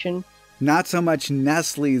Corporation? Not so much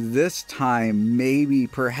Nestle this time, maybe,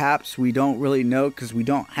 perhaps, we don't really know because we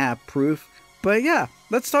don't have proof. But yeah,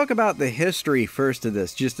 let's talk about the history first of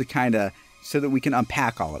this, just to kind of, so that we can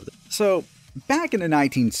unpack all of it. So, back in the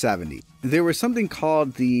 1970s, there was something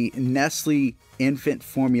called the Nestle infant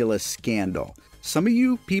formula scandal. Some of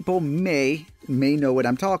you people may know what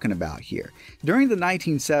I'm talking about here. During the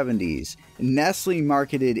 1970s, Nestle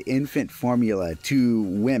marketed infant formula to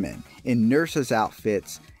women in nurses'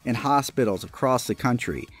 outfits in hospitals across the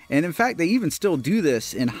country. And in fact, they even still do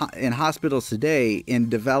this in hospitals today in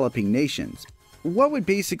developing nations. What would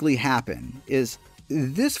basically happen is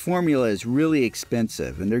this formula is really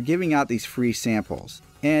expensive, and they're giving out these free samples.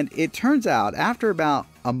 And it turns out, after about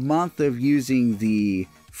a month of using the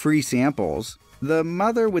free samples, the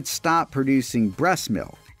mother would stop producing breast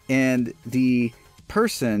milk, and the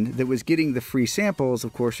person that was getting the free samples,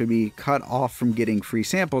 of course, would be cut off from getting free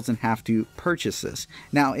samples and have to purchase this.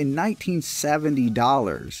 Now, in 1970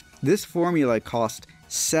 dollars, this formula cost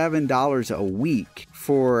 $7 a week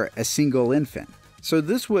for a single infant. So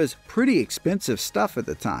this was pretty expensive stuff at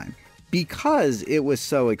the time. Because it was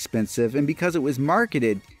so expensive and because it was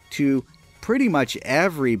marketed to pretty much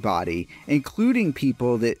everybody, including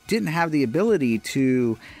people that didn't have the ability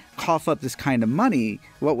to cough up this kind of money,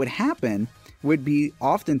 what would happen would be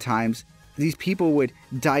oftentimes these people would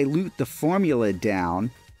dilute the formula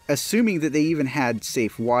down, assuming that they even had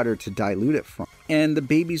safe water to dilute it from. And the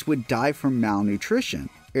babies would die from malnutrition.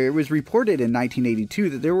 It was reported in 1982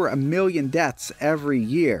 that there were 1 million deaths every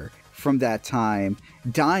year from that time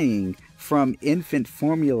dying from infant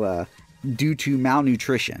formula due to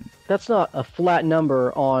malnutrition. That's not a flat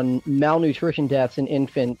number on malnutrition deaths in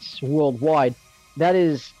infants worldwide. That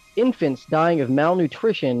is infants dying of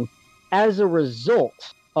malnutrition as a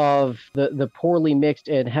result of the poorly mixed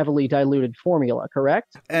and heavily diluted formula,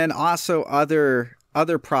 correct? And also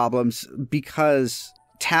other problems because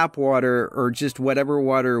tap water or just whatever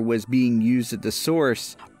water was being used at the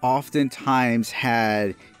source oftentimes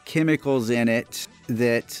had chemicals in it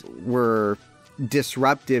that were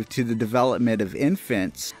disruptive to the development of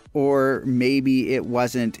infants, or maybe it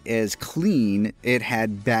wasn't as clean, it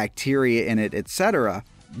had bacteria in it, etc.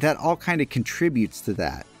 That all kind of contributes to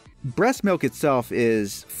that. Breast milk itself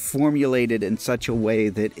is formulated in such a way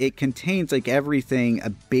that it contains like everything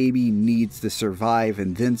a baby needs to survive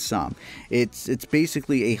and then some. It's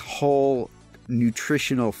basically a whole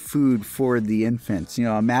nutritional food for the infants. You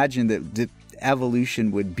know, imagine that the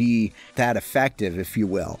evolution would be that effective, if you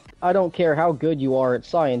will. I don't care how good you are at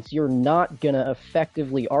science, you're not going to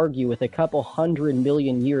effectively argue with a couple 100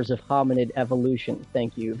 million years of hominid evolution.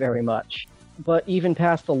 Thank you very much. But even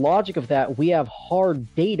past the logic of that, we have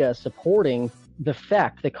hard data supporting the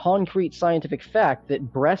fact, the concrete scientific fact,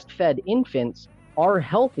 that breastfed infants are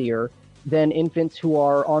healthier than infants who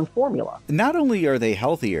are on formula. Not only are they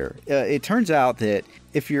healthier, it turns out that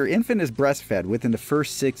if your infant is breastfed within the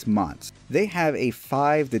first 6 months, they have a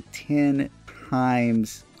 5 to 10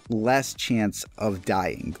 times less chance of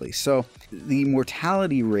dying. So the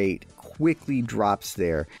mortality rate quickly drops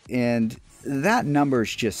there, and that number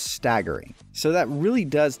is just staggering. So that really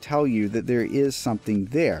does tell you that there is something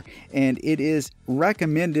there. And it is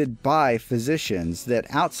recommended by physicians that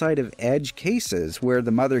outside of edge cases where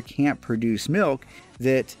the mother can't produce milk,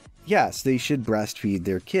 that yes, they should breastfeed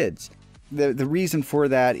their kids. The reason for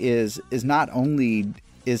that is not only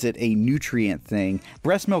is it a nutrient thing,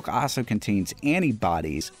 breast milk also contains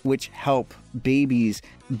antibodies which help babies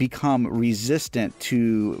become resistant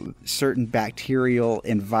to certain bacterial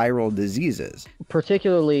and viral diseases.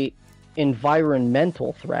 Particularly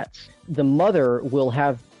environmental threats. The mother will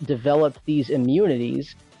have developed these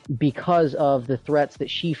immunities because of the threats that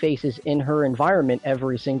she faces in her environment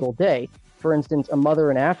every single day. For instance, a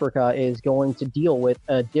mother in Africa is going to deal with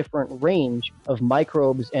a different range of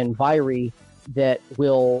microbes and viri that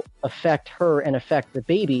will affect her and affect the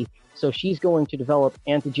baby. So she's going to develop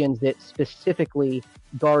antigens that specifically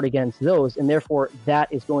guard against those, and therefore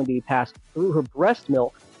that is going to be passed through her breast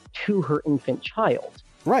milk to her infant child.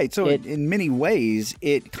 Right. So in many ways,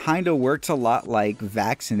 it kind of works a lot like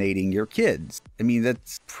vaccinating your kids. I mean,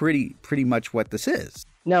 that's pretty much what this is.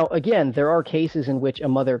 Now, again, there are cases in which a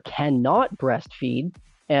mother cannot breastfeed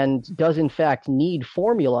and does in fact need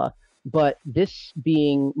formula, but this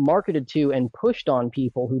being marketed to and pushed on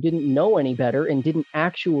people who didn't know any better and didn't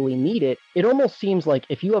actually need it, it almost seems like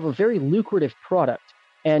if you have a very lucrative product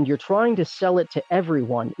and you're trying to sell it to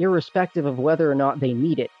everyone, irrespective of whether or not they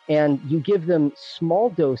need it, and you give them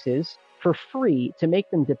small doses for free to make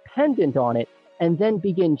them dependent on it, and then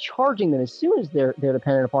begin charging them as soon as they're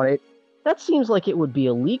dependent upon it, that seems like it would be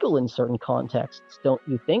illegal in certain contexts, don't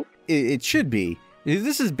you think? It should be.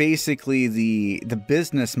 This is basically the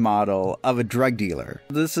business model of a drug dealer.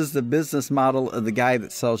 This is the business model of the guy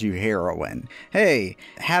that sells you heroin. Hey,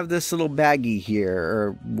 have this little baggie here,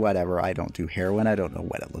 or whatever. I don't do heroin. I don't know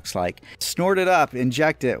what it looks like. Snort it up,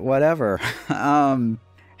 inject it, whatever.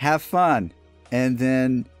 Have fun. And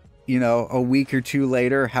then, a week or two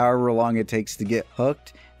later, however long it takes to get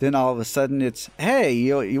hooked, then all of a sudden it's, hey,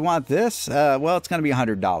 you want this? Well, it's going to be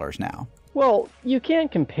 $100 now. Well, you can't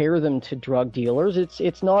compare them to drug dealers.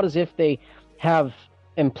 It's not as if they have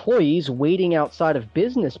employees waiting outside of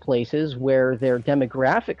business places where their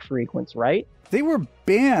demographic frequents, right? They were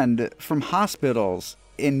banned from hospitals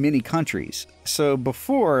in many countries. So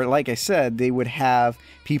before, like I said, they would have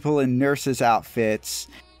people in nurses' outfits,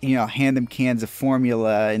 hand them cans of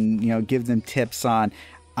formula and, give them tips on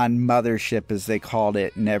mothership, as they called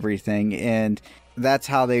it, and everything. And that's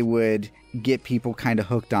how they would get people kind of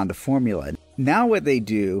hooked onto formula. Now what they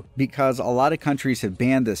do, because a lot of countries have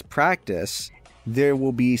banned this practice, there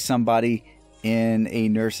will be somebody in a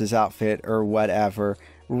nurse's outfit or whatever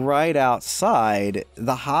right outside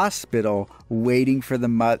the hospital waiting for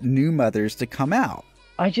the new mothers to come out.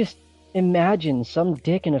 I just imagine some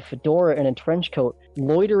dick in a fedora and a trench coat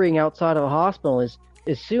loitering outside of a hospital as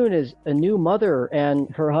soon as a new mother and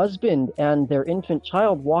her husband and their infant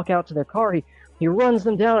child walk out to their car. He runs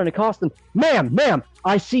them down and accosts them. Ma'am,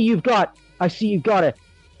 I see you've got a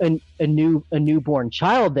newborn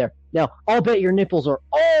child there. Now, I'll bet your nipples are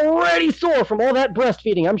already sore from all that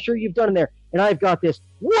breastfeeding I'm sure you've done in there. And I've got this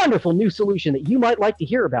wonderful new solution that you might like to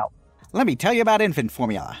hear about. Let me tell you about infant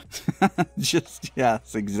formula.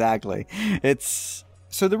 Yes, exactly.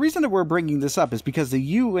 So the reason that we're bringing this up is because the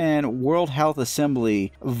UN World Health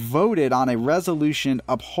Assembly voted on a resolution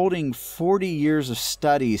upholding 40 years of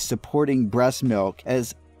studies supporting breast milk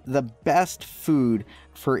as the best food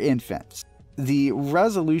for infants. The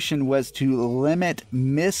resolution was to limit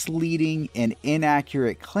misleading and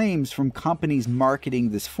inaccurate claims from companies marketing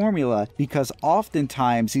this formula, because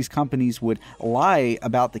oftentimes these companies would lie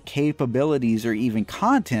about the capabilities or even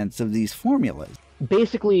contents of these formulas.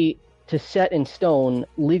 Basically, to set in stone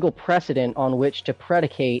legal precedent on which to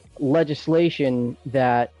predicate legislation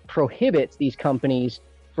that prohibits these companies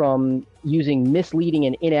from using misleading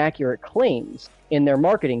and inaccurate claims in their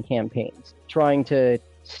marketing campaigns, trying to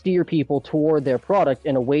steer people toward their product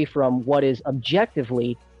and away from what is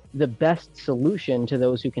objectively the best solution to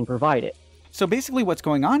those who can provide it. So basically what's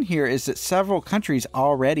going on here is that several countries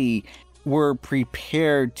already were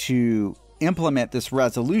prepared to implement this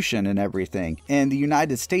resolution and everything. And the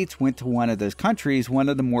United States went to one of those countries, one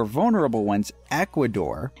of the more vulnerable ones,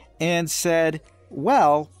 Ecuador, and said,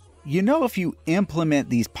 well, if you implement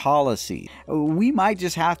these policies, we might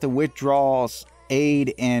just have to withdraw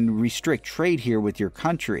aid and restrict trade here with your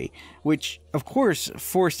country, which of course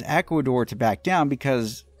forced Ecuador to back down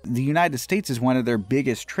because the United States is one of their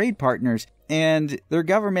biggest trade partners, and their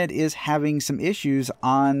government is having some issues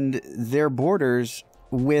on their borders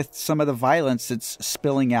with some of the violence that's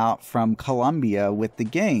spilling out from Colombia with the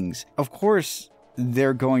gangs. Of course,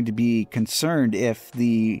 they're going to be concerned if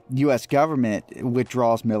the U.S. government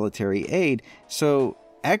withdraws military aid. So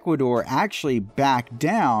Ecuador actually backed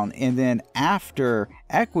down, and then after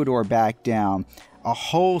Ecuador backed down, a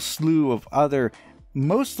whole slew of other,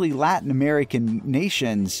 mostly Latin American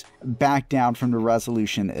nations backed down from the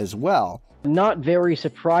resolution as well. Not very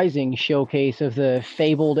surprising showcase of the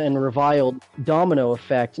fabled and reviled domino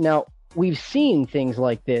effect. Now, we've seen things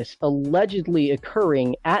like this allegedly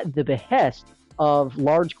occurring at the behest of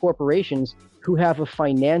large corporations who have a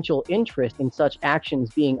financial interest in such actions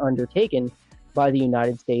being undertaken by the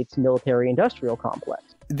United States military-industrial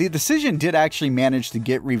complex. the decision did actually manage to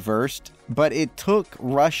get reversed, but it took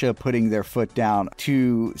Russia putting their foot down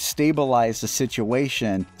to stabilize the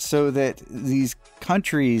situation so that these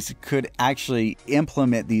countries could actually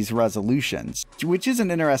implement these resolutions, which is an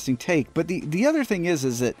interesting take. But the other thing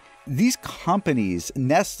is that these companies,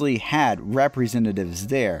 Nestle had representatives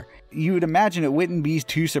there. You would imagine it wouldn't be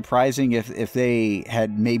too surprising if they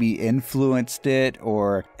had maybe influenced it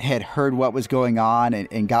or had heard what was going on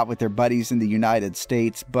and got with their buddies in the United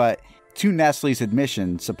States. But to Nestle's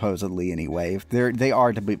admission, supposedly anyway, if they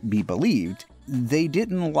are to be believed, they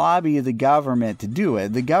didn't lobby the government to do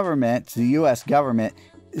it. The government, the U.S. government,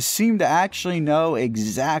 seemed to actually know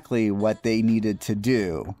exactly what they needed to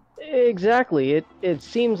do. Exactly. It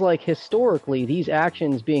seems like historically these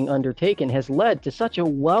actions being undertaken has led to such a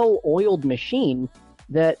well-oiled machine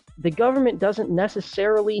that the government doesn't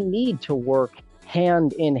necessarily need to work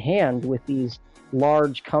hand in hand with these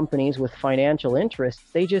large companies with financial interests.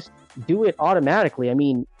 They just do it automatically. I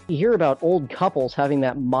mean, you hear about old couples having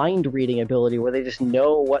that mind-reading ability where they just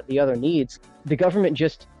know what the other needs. The government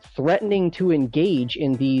just threatening to engage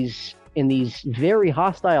in these very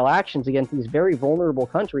hostile actions against these very vulnerable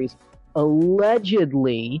countries,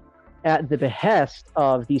 allegedly at the behest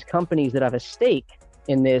of these companies that have a stake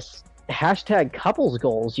in this hashtag couples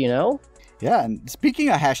goals, you know? Yeah, and speaking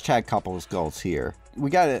of hashtag couples goals here, we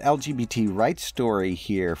got an LGBT rights story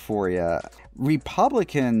here for you.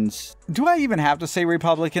 Republicans, do I even have to say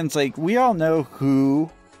Republicans? Like, we all know who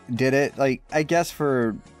did it. Like, I guess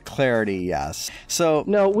for clarity, yes. So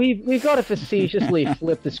no, we've got to facetiously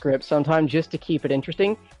flip the script sometimes just to keep it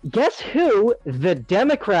interesting. Guess who? The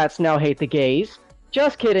Democrats now hate the gays.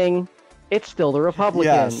 Just kidding. It's still the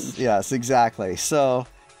Republicans. Yes, exactly. So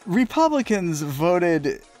Republicans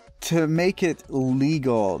voted to make it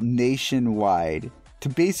legal nationwide to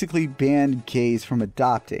basically ban gays from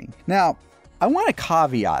adopting. Now, I want to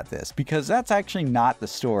caveat this because that's actually not the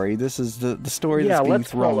story. This is the story that's being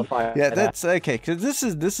thrown. Qualify that's okay, because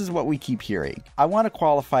this is what we keep hearing. I want to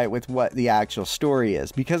qualify it with what the actual story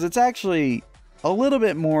is because it's actually a little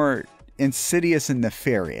bit more insidious and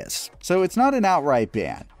nefarious. So it's not an outright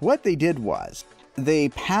ban. What they did was they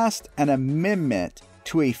passed an amendment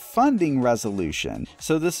to a funding resolution.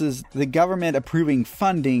 So this is the government approving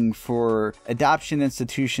funding for adoption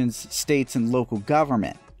institutions, states, and local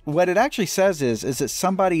government. What it actually says is that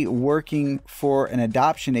somebody working for an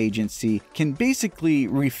adoption agency can basically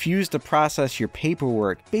refuse to process your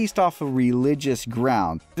paperwork based off of religious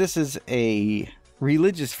ground. This is a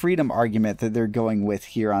religious freedom argument that they're going with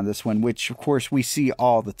here on this one, which of course we see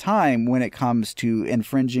all the time when it comes to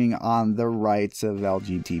infringing on the rights of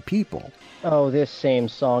LGBT people. Oh, this same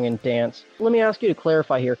song and dance. Let me ask you to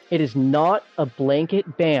clarify here. It is not a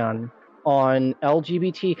blanket ban on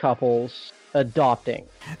LGBT couples adopting.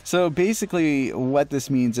 So basically what this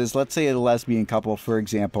means is, let's say a lesbian couple, for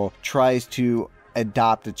example, tries to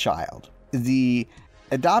adopt a child. The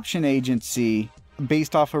adoption agency,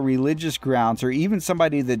 based off of religious grounds, or even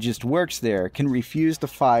somebody that just works there, can refuse to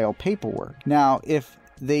file paperwork. Now, if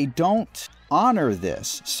they don't honor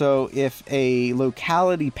this, so if a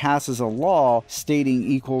locality passes a law stating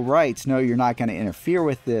equal rights, no, you're not going to interfere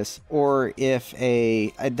with this, or if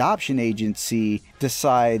a adoption agency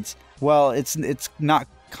decides, well, it's not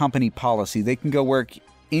company policy, they can go work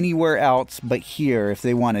anywhere else but here if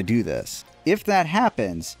they want to do this. If that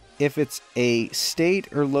happens, if it's a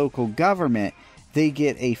state or local government, they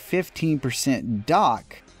get a 15%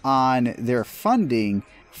 dock on their funding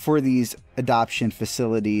for these adoption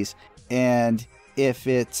facilities. And if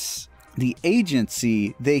it's the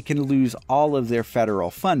agency, they can lose all of their federal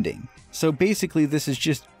funding. So basically, this is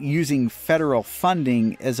just using federal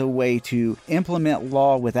funding as a way to implement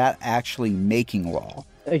law without actually making law.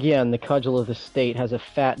 Again, the cudgel of the state has a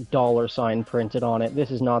fat dollar sign printed on it.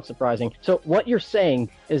 This is not surprising. So what you're saying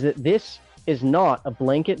is that this is not a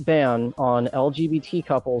blanket ban on LGBT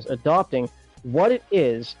couples adopting. What it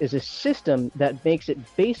is a system that makes it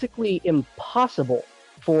basically impossible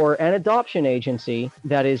for an adoption agency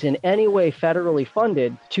that is in any way federally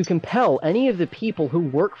funded to compel any of the people who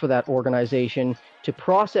work for that organization to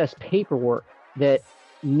process paperwork that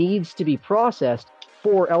needs to be processed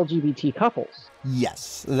for LGBT couples.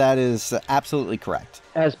 Yes, that is absolutely correct.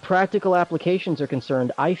 As practical applications are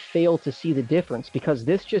concerned, I fail to see the difference because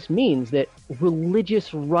this just means that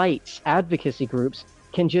religious rights advocacy groups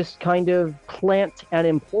can just kind of plant an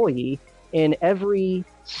employee in every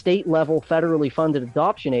state-level federally funded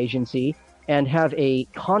adoption agency and have a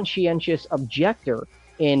conscientious objector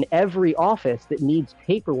in every office that needs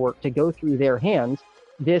paperwork to go through their hands.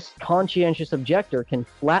 This conscientious objector can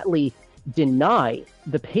flatly deny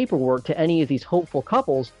the paperwork to any of these hopeful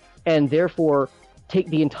couples and therefore take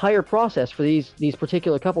the entire process for these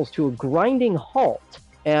particular couples to a grinding halt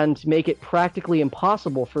and make it practically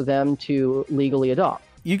impossible for them to legally adopt.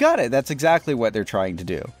 You got it. That's exactly what they're trying to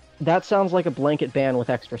do. That sounds like a blanket ban with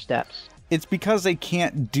extra steps. It's because they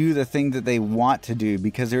can't do the thing that they want to do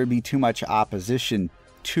because there would be too much opposition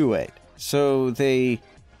to it. So they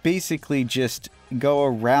basically just go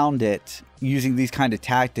around it using these kind of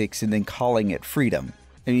tactics and then calling it freedom.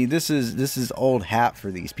 I mean, this is old hat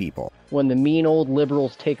for these people. When the mean old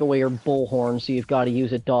liberals take away your bullhorn, so you've got to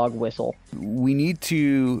use a dog whistle. We need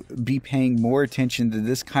to be paying more attention to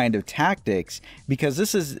this kind of tactics because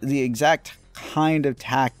this is the exact kind of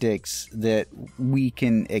tactics that we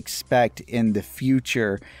can expect in the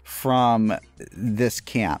future from this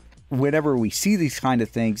camp. Whenever we see these kind of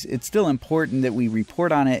things, it's still important that we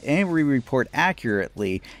report on it and we report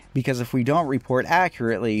accurately, because if we don't report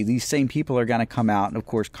accurately, these same people are going to come out and, of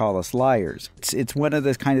course, call us liars. It's one of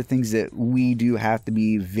those kind of things that we do have to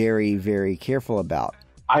be very, very careful about.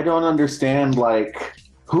 I don't understand, like,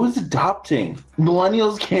 who's adopting?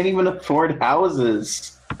 Millennials can't even afford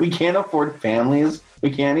houses. We can't afford families. We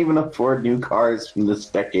can't even afford new cars from this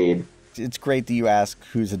decade. It's great that you ask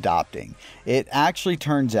who's adopting. It actually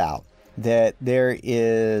turns out that there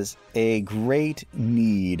is a great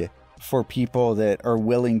need for people that are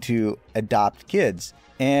willing to adopt kids.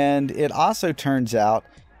 And it also turns out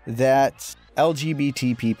that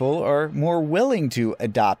LGBT people are more willing to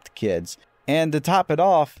adopt kids. And to top it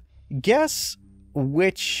off, guess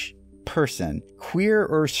which person, queer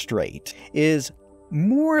or straight, is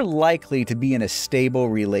more likely to be in a stable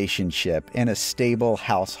relationship in a stable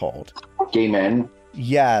household? Gay men.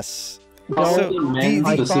 Yes. I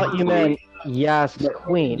specifically. thought you meant yes,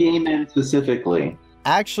 queen. Gay men specifically.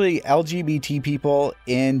 Actually, LGBT people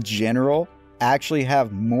in general actually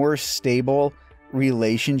have more stable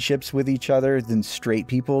relationships with each other than straight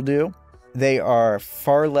people do. They are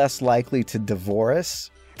far less likely to divorce.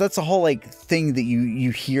 That's a whole thing that you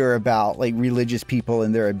hear about religious people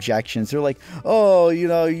and their objections. They're like, oh,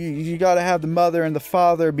 you got to have the mother and the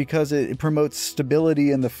father because it promotes stability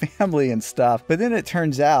in the family and stuff. But then it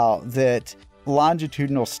turns out that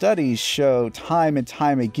longitudinal studies show time and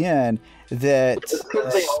time again that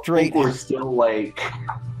straight... We're still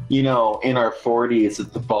in our 40s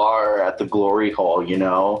at the bar at the glory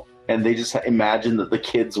hole, and they just imagine that the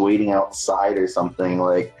kid's waiting outside or something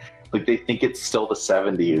like they think it's still the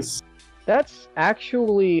 70s. That's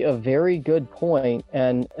actually a very good point,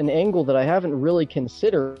 and an angle that I haven't really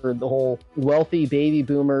considered, the whole wealthy baby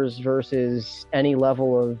boomers versus any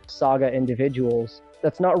level of saga individuals.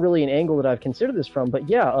 That's not really an angle that I've considered this from, but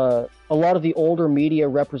yeah, a lot of the older media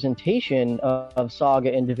representation of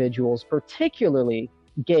saga individuals, particularly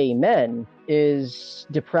gay men, is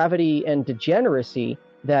depravity and degeneracy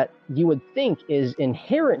that you would think is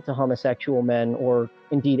inherent to homosexual men, or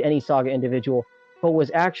indeed any saga individual, but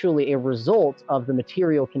was actually a result of the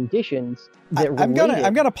material conditions that I'm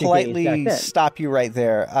gonna politely stop you right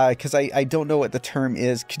there, because I don't know what the term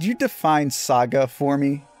is. Could you define saga for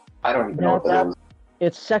me? I don't even know what that is.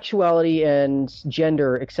 It's sexuality and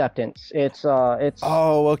gender acceptance. It's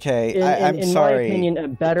Oh, okay. I'm sorry. In my opinion, a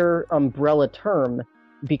better umbrella term,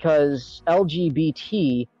 because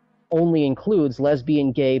LGBT only includes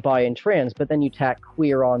lesbian, gay, bi, and trans, but then you tack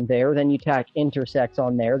queer on there, then you tack intersex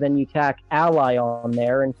on there, then you tack ally on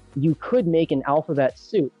there, and you could make an alphabet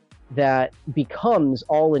soup that becomes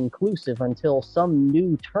all-inclusive until some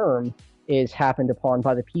new term is happened upon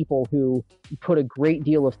by the people who put a great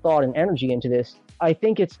deal of thought and energy into this. I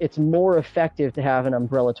think it's more effective to have an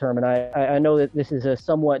umbrella term, and I know that this is a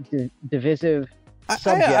somewhat divisive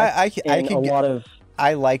subject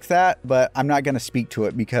I like that, but I'm not going to speak to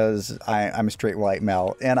it because I'm a straight white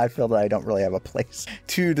male, and I feel that I don't really have a place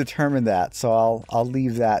to determine that. So I'll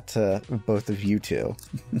leave that to both of you two.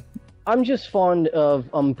 I'm just fond of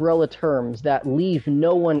umbrella terms that leave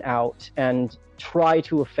no one out and try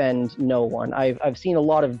to offend no one. I've seen a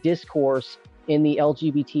lot of discourse in the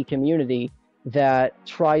LGBT community that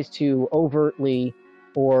tries to overtly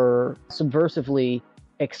or subversively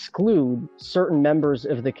exclude certain members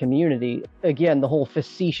of the community. Again, the whole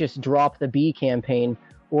facetious drop the B campaign,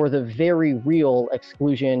 or the very real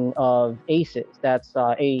exclusion of aces, that's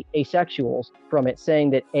asexuals, from it,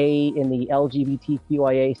 saying that A in the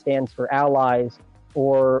LGBTQIA stands for allies,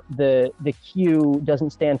 or the Q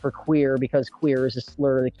doesn't stand for queer because queer is a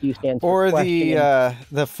slur, the Q stands for questioning. Or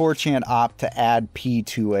the 4chan opt to add P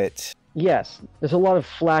to it. Yes, there's a lot of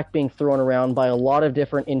flack being thrown around by a lot of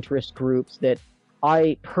different interest groups that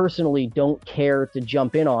I personally don't care to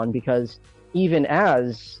jump in on, because even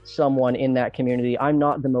as someone in that community, I'm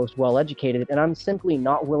not the most well-educated, and I'm simply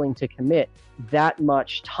not willing to commit that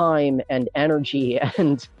much time and energy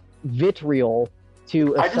and vitriol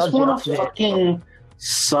to a I just want to subject. fucking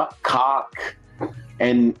suck cock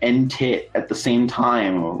and tit at the same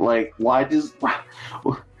time. Like, why do I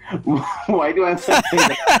have to say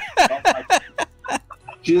that?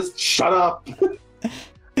 Just shut up.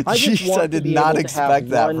 I just Jeez, want I to did be not able to expect have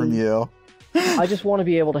that one- from you. I just want to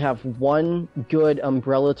be able to have one good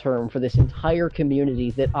umbrella term for this entire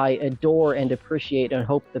community that I adore and appreciate and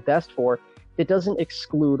hope the best for, that doesn't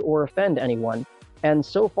exclude or offend anyone. And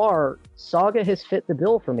so far, Saga has fit the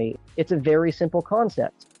bill for me. It's a very simple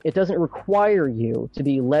concept. It doesn't require you to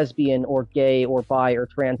be lesbian or gay or bi or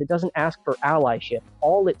trans. It doesn't ask for allyship.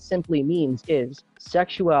 All it simply means is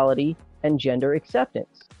sexuality and gender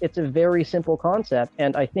acceptance. It's a very simple concept,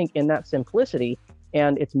 and I think in that simplicity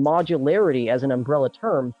and its modularity as an umbrella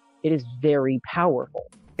term, it is very powerful.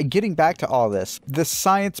 Getting back to all this, the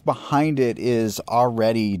science behind it is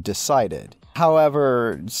already decided.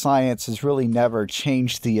 However, science has really never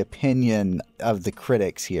changed the opinion of the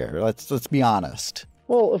critics here. Let's be honest.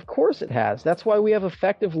 Well, of course it has. That's why we have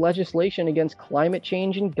effective legislation against climate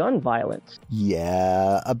change and gun violence.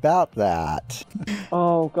 Yeah, about that.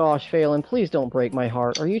 Oh gosh, Phelan, please don't break my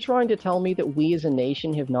heart. Are you trying to tell me that we as a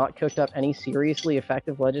nation have not cooked up any seriously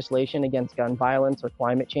effective legislation against gun violence or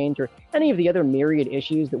climate change or any of the other myriad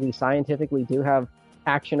issues that we scientifically do have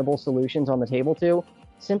actionable solutions on the table to,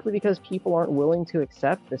 simply because people aren't willing to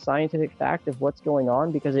accept the scientific fact of what's going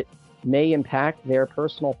on because it may impact their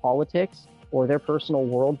personal politics or their personal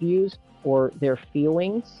worldviews or their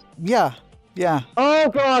feelings? Yeah. Oh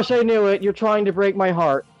gosh, I knew it. You're trying to break my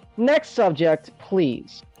heart. Next subject,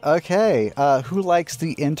 please. Okay, who likes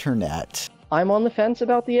the internet? I'm on the fence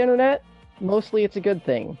about the internet. Mostly it's a good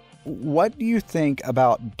thing. What do you think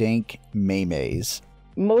about dank memes?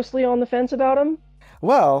 Mostly on the fence about them?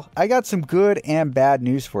 Well, I got some good and bad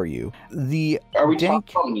news for you. Are we talking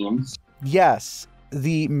about memes? Yes,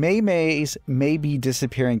 the memes may be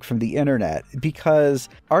disappearing from the internet because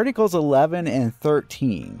Articles 11 and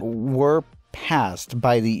 13 were passed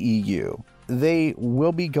by the EU. They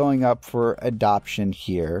will be going up for adoption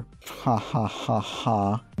here. Ha ha ha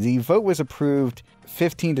ha. The vote was approved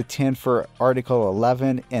 15-10 for Article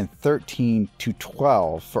 11 and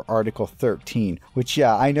 13-12 for Article 13, which,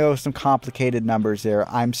 yeah, I know some complicated numbers there.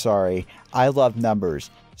 I'm sorry. I love numbers.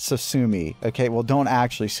 So sue me. Okay, well, don't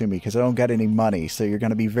actually sue me because I don't get any money, so you're going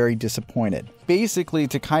to be very disappointed. Basically,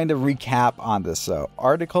 to kind of recap on this, though,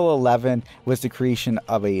 Article 11 was the creation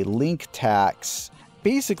of a link tax.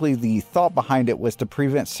 Basically, the thought behind it was to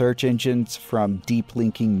prevent search engines from deep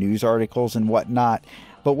linking news articles and whatnot.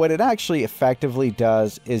 But what it actually effectively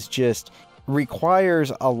does is just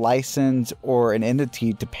requires a license or an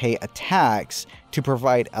entity to pay a tax to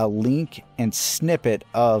provide a link and snippet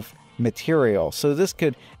of material. So this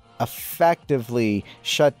could effectively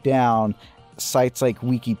shut down sites like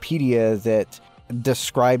Wikipedia that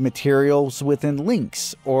describe materials within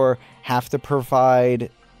links or have to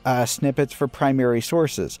provide snippets for primary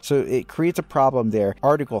sources. So it creates a problem there.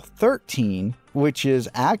 Article 13, which is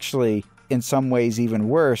actually in some ways even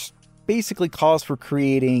worse, basically calls for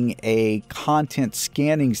creating a content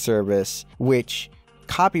scanning service which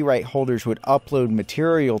copyright holders would upload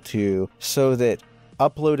material to so that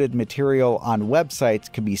uploaded material on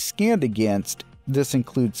websites could be scanned against. This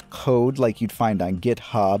includes code like you'd find on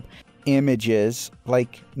GitHub, images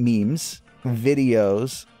like memes,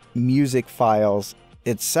 videos, music files,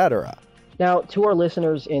 etc. Now, to our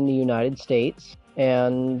listeners in the United States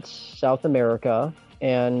and South America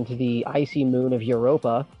and the icy moon of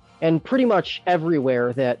Europa, and pretty much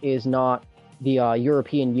everywhere that is not the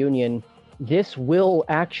European Union, this will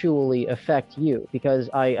actually affect you, because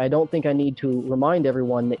I don't think I need to remind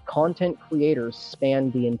everyone that content creators span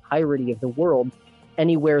the entirety of the world.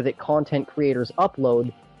 Anywhere that content creators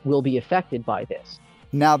upload will be affected by this.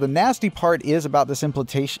 Now, the nasty part is about this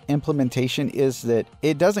implementation is that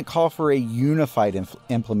it doesn't call for a unified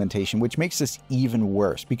implementation, which makes this even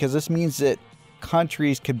worse, because this means that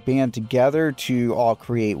countries could band together to all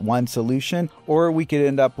create one solution, or we could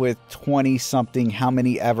end up with 20-something, how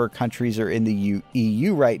many ever countries are in the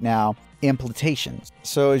EU right now, implementations.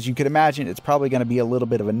 So as you can imagine, it's probably going to be a little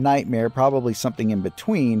bit of a nightmare, probably something in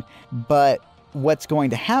between. But what's going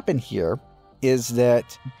to happen here is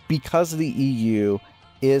that because the EU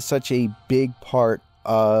is such a big part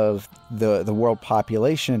of the world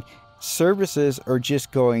population, services are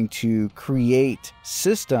just going to create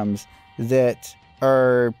systems that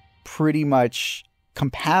are pretty much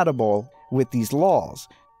compatible with these laws.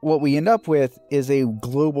 What we end up with is a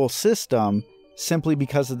global system simply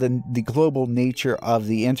because of the global nature of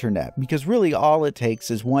the internet. Because really all it takes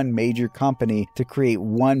is one major company to create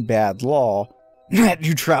one bad law, net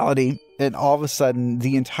neutrality, and all of a sudden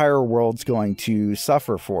the entire world's going to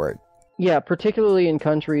suffer for it. Yeah, particularly in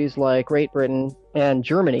countries like Great Britain and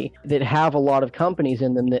Germany that have a lot of companies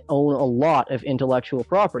in them that own a lot of intellectual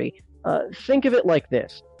property. Think of it like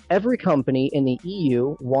this. Every company in the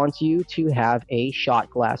EU wants you to have a shot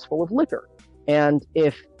glass full of liquor. And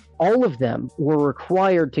if all of them were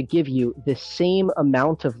required to give you the same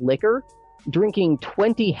amount of liquor, drinking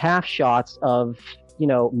 20 half shots of,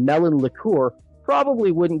 melon liqueur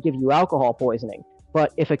probably wouldn't give you alcohol poisoning.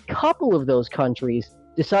 But if a couple of those countries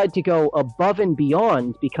decide to go above and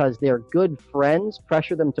beyond because their good friends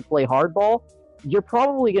pressure them to play hardball, you're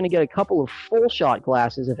probably going to get a couple of full shot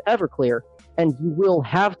glasses of Everclear, and you will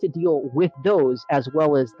have to deal with those as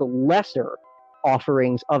well as the lesser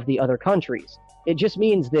offerings of the other countries. It just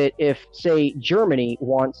means that if, say, Germany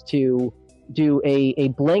wants to do a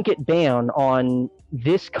blanket ban on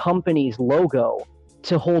this company's logo,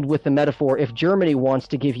 to hold with the metaphor, if Germany wants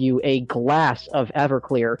to give you a glass of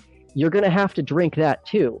Everclear, you're going to have to drink that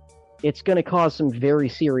too. It's going to cause some very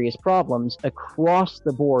serious problems across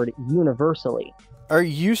the board universally. Are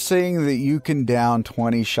you saying that you can down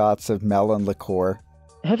 20 shots of melon liqueur?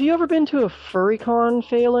 Have you ever been to a furry-con,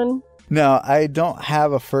 Phelan? No, I don't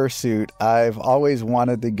have a fursuit. I've always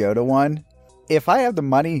wanted to go to one. If I have the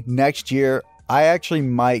money next year, I actually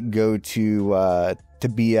might go to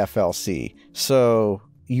BFLC. So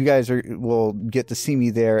you guys will get to see me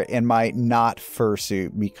there in my not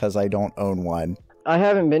fursuit because I don't own one. I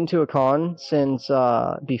haven't been to a con since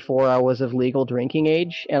before I was of legal drinking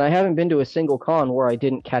age, and I haven't been to a single con where I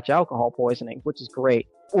didn't catch alcohol poisoning, which is great.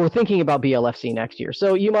 We're thinking about BLFC next year,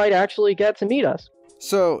 so you might actually get to meet us.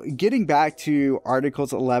 So, getting back to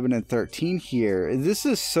Articles 11 and 13 here, this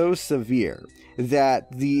is so severe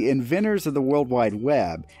that the inventors of the World Wide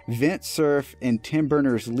Web, Vint Cerf and Tim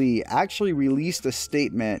Berners-Lee, actually released a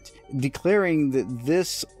statement declaring that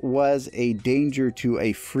this was a danger to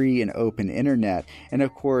a free and open internet. And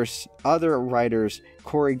of course, other writers,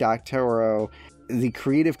 Cory Doctorow, the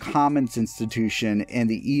Creative Commons Institution, and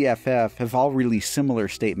the EFF have all released similar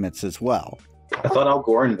statements as well. I thought Al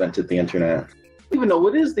Gore invented the internet. I don't even know,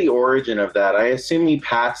 what is the origin of that? I assume he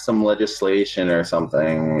passed some legislation or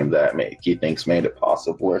something that he thinks made it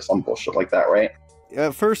possible or some bullshit like that, right?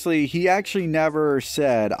 Firstly, he actually never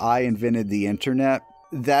said, "I invented the internet."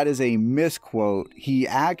 That is a misquote. He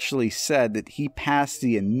actually said that he passed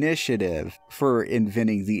the initiative for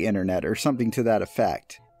inventing the internet or something to that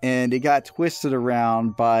effect. And it got twisted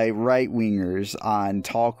around by right-wingers on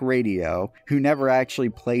talk radio who never actually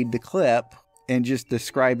played the clip and just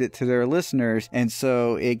described it to their listeners, and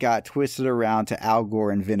so it got twisted around to Al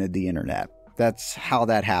Gore invented the internet. That's how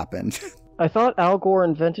that happened. I thought Al Gore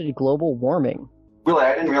invented global warming. Really,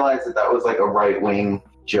 I didn't realize that was like a right-wing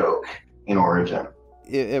joke in origin.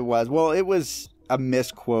 It was. Well, it was a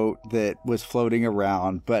misquote that was floating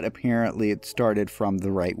around, but apparently it started from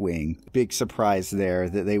the right wing. Big surprise there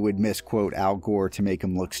that they would misquote Al Gore to make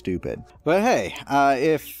him look stupid. But hey,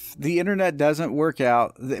 if the internet doesn't work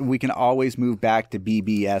out, we can always move back to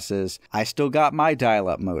BBSs. I still got my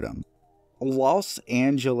dial-up modem. Los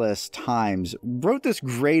Angeles Times wrote this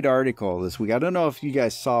great article this week. I don't know if you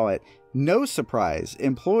guys saw it. No surprise,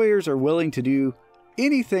 employers are willing to do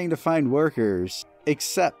anything to find workers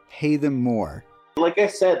except pay them more. Like I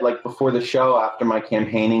said, before the show, after my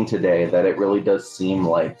campaigning today, that it really does seem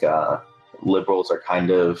like liberals are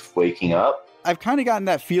kind of waking up. I've kind of gotten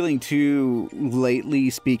that feeling too lately,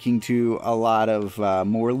 speaking to a lot of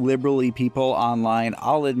more liberally people online.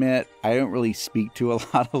 I'll admit, I don't really speak to a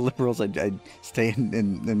lot of liberals. I stay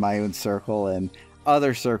in my own circle and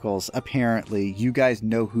other circles. Apparently, you guys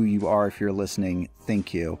know who you are if you're listening.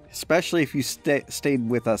 Thank you. Especially if you stayed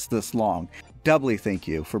with us this long. Doubly thank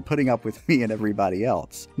you for putting up with me and everybody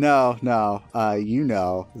else. No,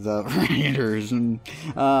 the Raiders. And,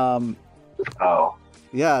 Oh.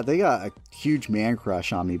 Yeah, they got a huge man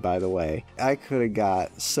crush on me, by the way. I could have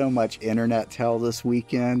got so much internet tell this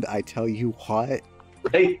weekend. I tell you what.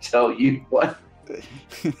 They tell you what.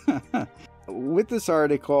 With this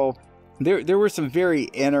article, there were some very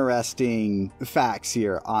interesting facts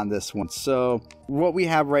here on this one. So what we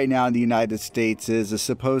have right now in the United States is a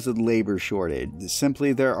supposed labor shortage.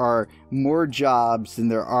 Simply, there are more jobs than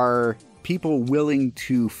there are people willing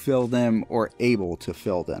to fill them or able to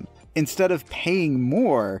fill them. Instead of paying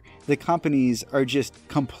more, the companies are just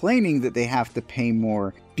complaining that they have to pay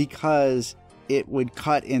more because it would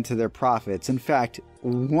cut into their profits. In fact,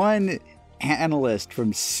 one analyst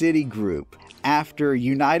from Citigroup, after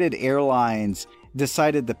United Airlines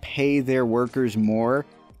decided to pay their workers more,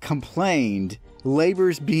 complained,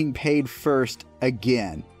 labor's being paid first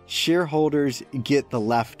again. Shareholders get the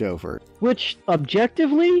leftover. Which,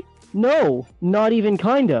 objectively, no, not even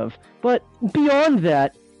kind of. But beyond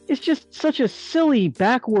that, it's just such a silly,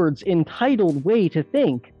 backwards, entitled way to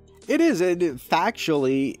think. It is.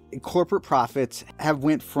 Factually, corporate profits have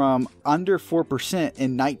went from under 4%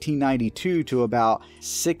 in 1992 to about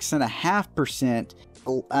 6.5%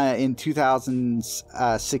 in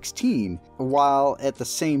 2016, while at the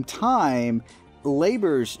same time,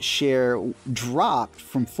 labor's share dropped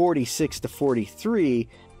from 46 to 43,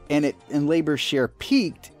 and labor's share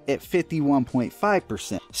peaked at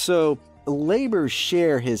 51.5%. So labor's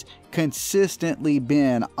share has consistently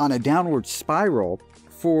been on a downward spiral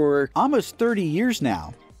for almost 30 years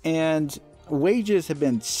now, and wages have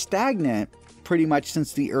been stagnant pretty much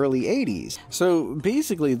since the early 80s. So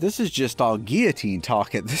basically, this is just all guillotine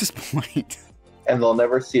talk at this point. And they'll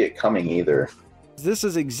never see it coming either. This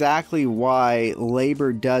is exactly why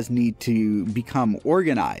labor does need to become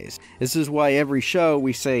organized. This is why every show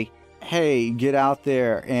we say, hey, get out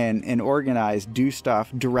there and organize, do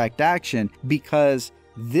stuff, direct action, because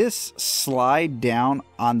this slide down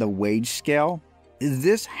on the wage scale,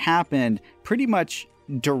 this happened pretty much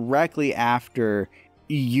directly after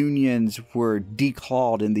unions were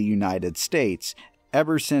declawed in the United States.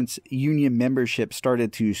 Ever since union membership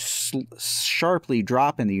started to sharply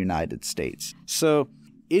drop in the United States. So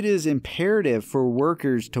it is imperative for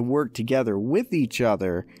workers to work together with each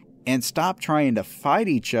other and stop trying to fight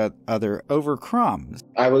each other over crumbs.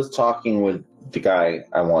 I was talking with the guy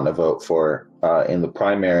I want to vote for in the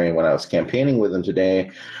primary when I was campaigning with him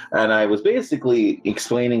today, and I was basically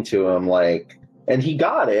explaining to him, like, and he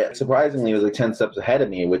got it. Surprisingly, he was like 10 steps ahead of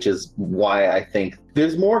me, which is why I think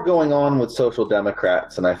there's more going on with social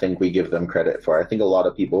democrats than I think we give them credit for. I think a lot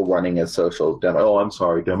of people running as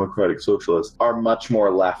democratic socialists are much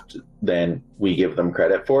more left than we give them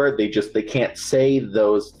credit for. They can't say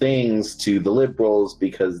those things to the liberals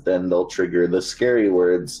because then they'll trigger the scary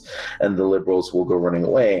words and the liberals will go running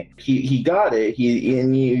away. He got it.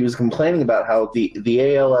 He was complaining about how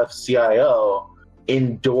the ALF-CIO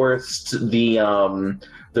endorsed the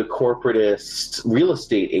corporatist real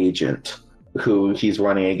estate agent who he's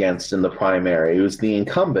running against in the primary, who's the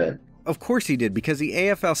incumbent. Of course he did, because the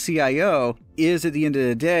AFL-CIO is, at the end of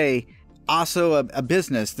the day, also a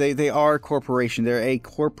business. They are a corporation. They're a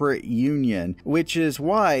corporate union, which is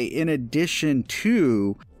why, in addition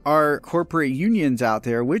to our corporate unions out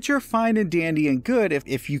there, which are fine and dandy and good,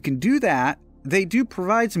 if you can do that, they do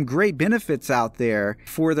provide some great benefits out there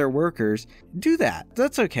for their workers. Do that.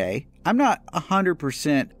 That's okay. I'm not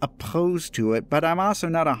 100% opposed to it, but I'm also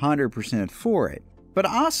not 100% for it. But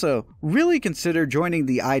also, really consider joining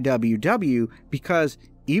the IWW, because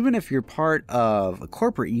even if you're part of a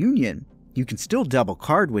corporate union, you can still double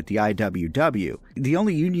card with the IWW. The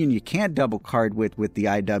only union you can't double card with the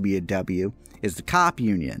IWW is the cop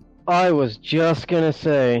union. I was just gonna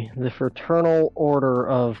say, the fraternal order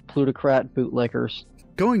of plutocrat bootlickers.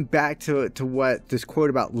 Going back to what this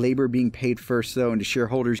quote about labor being paid first, though, and to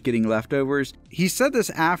shareholders getting leftovers, he said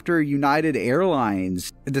this after United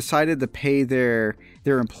Airlines decided to pay their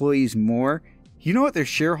employees more. You know what their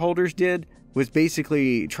shareholders did? Was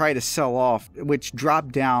basically try to sell off, which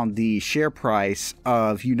dropped down the share price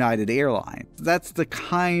of United Airlines. That's the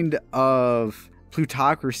kind of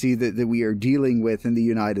plutocracy that we are dealing with in the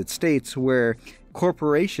United States, where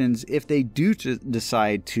corporations, if they do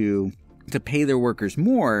decide to pay their workers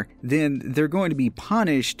more, then they're going to be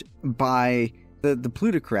punished by the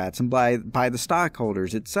plutocrats and by the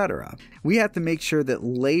stockholders, etc. We have to make sure that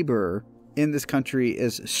labor in this country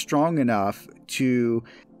is strong enough to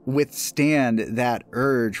withstand that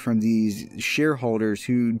urge from these shareholders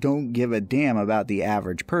who don't give a damn about the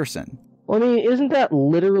average person. Well, I mean, isn't that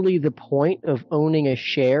literally the point of owning a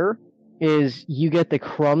share? Is you get the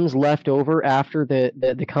crumbs left over after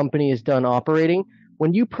the company is done operating?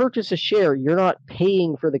 When you purchase a share, you're not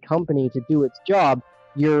paying for the company to do its job.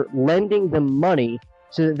 You're lending them money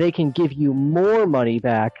so that they can give you more money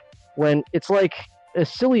back, when it's like a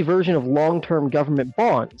silly version of long-term government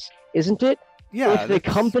bonds, isn't it? Yeah. If the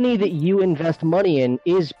company that you invest money in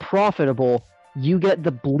is profitable, you get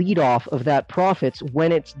the bleed off of that profits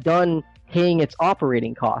when it's done paying its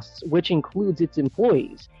operating costs, which includes its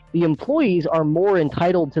employees. The employees are more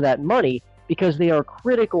entitled to that money because they are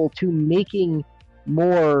critical to making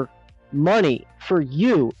more money for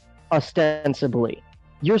you, ostensibly.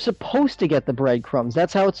 You're supposed to get the breadcrumbs.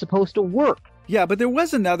 That's how it's supposed to work. Yeah, but there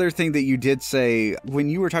was another thing that you did say when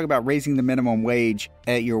you were talking about raising the minimum wage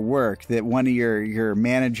at your work, that one of your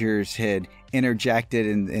managers had interjected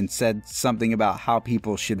and said something about how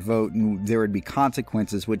people should vote and there would be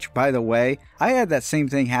consequences, which, by the way, I had that same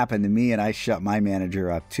thing happen to me and I shut my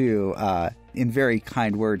manager up too, in very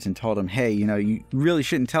kind words, and told him, hey, you really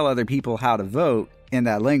shouldn't tell other people how to vote in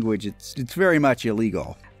that language. It's very much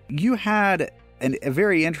illegal. You had a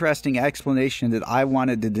very interesting explanation that I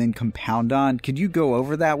wanted to then compound on. Could you go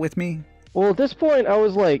over that with me? Well, at this point, I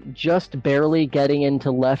was just barely getting into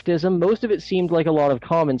leftism. Most of it seemed like a lot of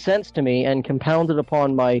common sense to me, and compounded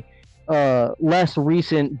upon my less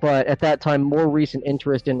recent, but at that time more recent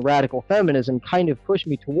interest in radical feminism kind of pushed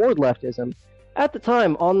me toward leftism. At the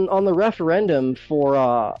time, on the referendum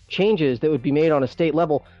for changes that would be made on a state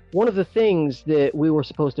level, one of the things that we were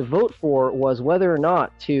supposed to vote for was whether or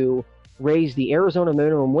not to raise the Arizona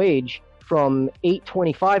minimum wage from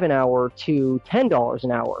 $8.25 an hour to $10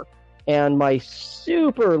 an hour. And my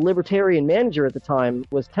super libertarian manager at the time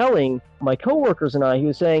was telling my coworkers and I, he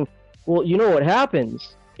was saying, well, you know what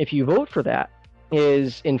happens if you vote for that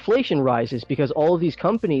is inflation rises, because all of these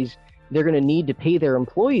companies, they're going to need to pay their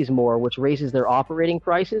employees more, which raises their operating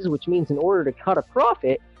prices, which means in order to cut a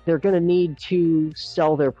profit, they're going to need to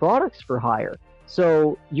sell their products for higher.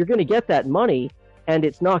 So you're going to get that money, and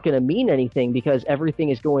it's not going to mean anything because everything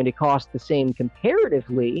is going to cost the same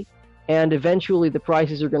comparatively, and eventually the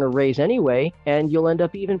prices are going to raise anyway, and you'll end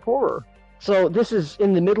up even poorer. So this is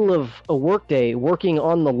in the middle of a workday, working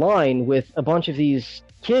on the line with a bunch of these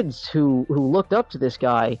kids who looked up to this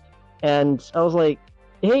guy, and I was like,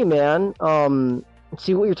 hey man,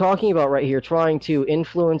 see what you're talking about right here, trying to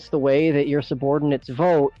influence the way that your subordinates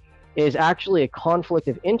vote is actually a conflict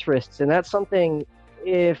of interests, and that's something,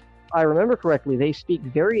 if I remember correctly, they speak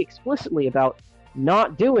very explicitly about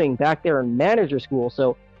not doing back there in manager school.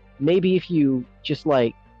 So maybe if you just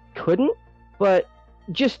couldn't. But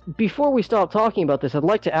just before we stop talking about this, I'd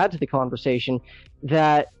like to add to the conversation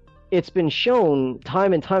that it's been shown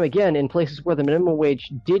time and time again in places where the minimum wage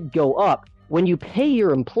did go up. When you pay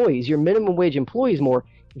your employees, your minimum wage employees more,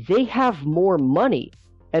 they have more money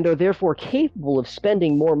and are therefore capable of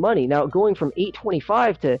spending more money. Now, going from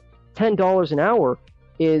 $8.25 to $10 an hour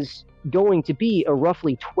is going to be a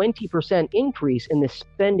roughly 20% increase in the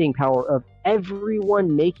spending power of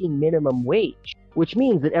everyone making minimum wage, which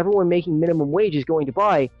means that everyone making minimum wage is going to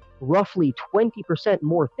buy roughly 20%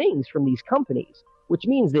 more things from these companies, which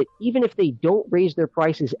means that even if they don't raise their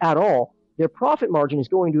prices at all, their profit margin is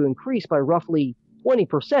going to increase by roughly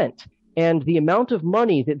 20%. And the amount of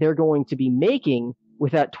money that they're going to be making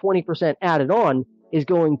with that 20% added on is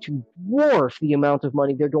going to dwarf the amount of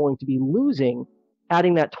money they're going to be losing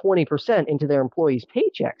adding that 20% into their employees'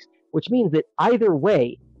 paychecks, which means that either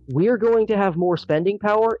way, we're going to have more spending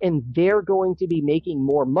power and they're going to be making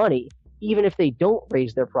more money, even if they don't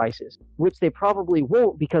raise their prices, which they probably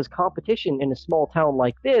won't because competition in a small town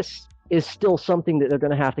like this is still something that they're going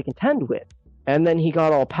to have to contend with. And then he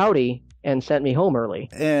got all pouty and sent me home early.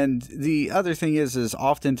 And the other thing is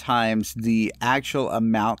oftentimes the actual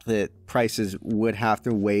amount that prices would have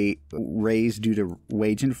to raise due to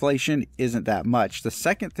wage inflation isn't that much. The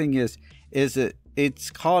second thing is that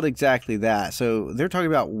it's called exactly that. So they're talking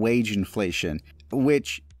about wage inflation,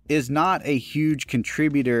 which is not a huge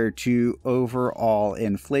contributor to overall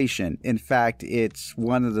inflation. In fact, it's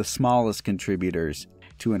one of the smallest contributors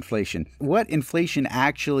to inflation. What inflation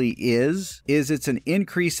actually is it's an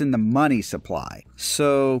increase in the money supply.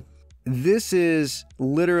 So this is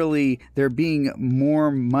literally there being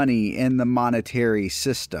more money in the monetary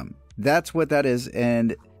system. That's what that is.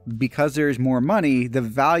 And because there's more money, the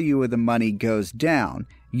value of the money goes down.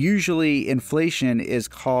 Usually inflation is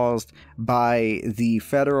caused by the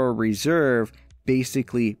Federal Reserve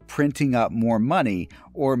basically printing up more money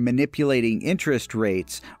or manipulating interest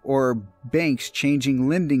rates or banks changing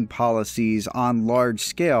lending policies on large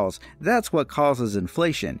scales. That's what causes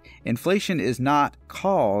inflation. Inflation is not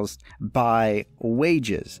caused by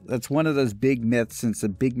wages. That's one of those big myths and it's a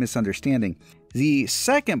big misunderstanding. The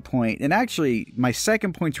second point, and actually my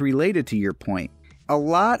second point's related to your point, a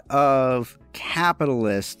lot of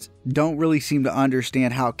capitalists don't really seem to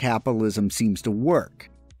understand how capitalism seems to work.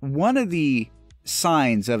 One of the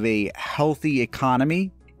signs of a healthy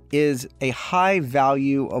economy is a high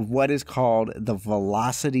value of what is called the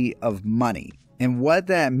velocity of money. And what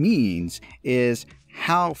that means is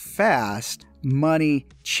how fast money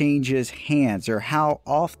changes hands or how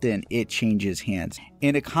often it changes hands.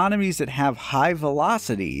 In economies that have high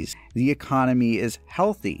velocities, the economy is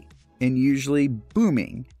healthy and usually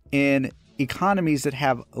booming. In economies that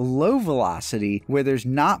have low velocity, where there's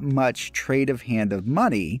not much trade of hand of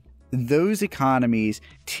money, those economies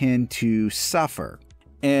tend to suffer.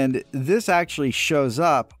 And this actually shows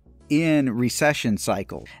up in recession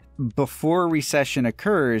cycles. Before a recession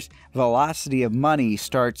occurs, velocity of money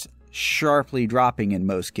starts sharply dropping in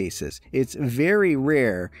most cases. It's very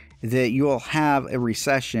rare that you'll have a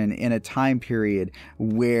recession in a time period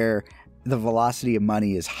where the velocity of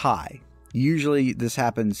money is high. Usually this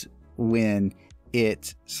happens when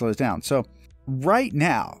it slows down. So right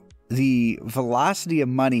now, the velocity of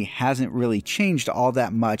money hasn't really changed all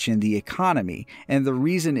that much in the economy. And the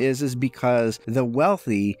reason is because the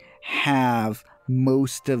wealthy have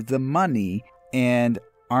most of the money and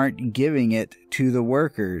aren't giving it to the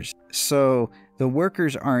workers. So the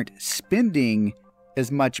workers aren't spending as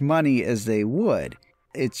much money as they would.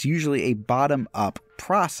 It's usually a bottom-up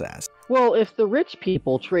process. Well, if the rich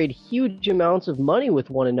people trade huge amounts of money with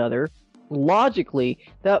one another, logically,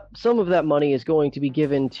 that some of that money is going to be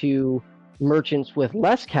given to merchants with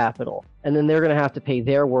less capital, and then they're going to have to pay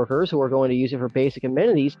their workers who are going to use it for basic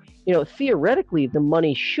amenities. You know, theoretically, the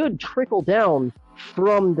money should trickle down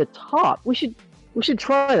from the top. We should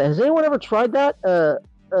try that. Has anyone ever tried that?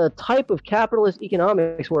 A type of capitalist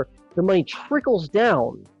economics where the money trickles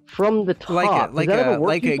down from the top. Like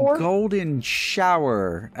a golden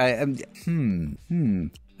shower.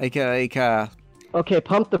 Okay,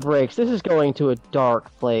 pump the brakes. This is going to a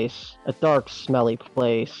dark place, a dark, smelly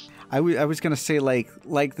place. I was going to say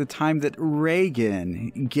like the time that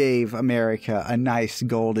Reagan gave America a nice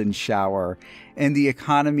golden shower and the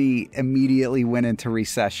economy immediately went into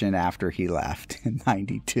recession after he left in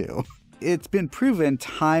 92. It's been proven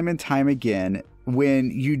time and time again, when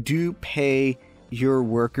you do pay your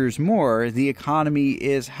workers more, the economy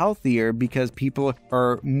is healthier because people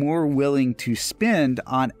are more willing to spend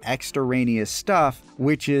on extraneous stuff,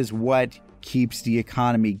 which is what keeps the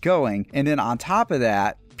economy going. And then on top of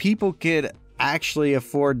that, people could actually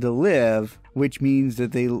afford to live, which means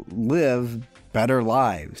that they live better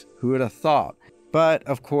lives. Who would have thought? But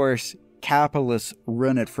of course, capitalists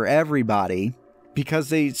run it for everybody because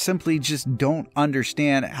they simply just don't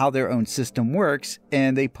understand how their own system works,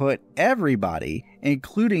 and they put everybody,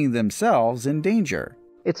 including themselves, in danger.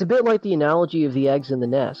 It's a bit like the analogy of the eggs in the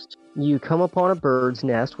nest. You come upon a bird's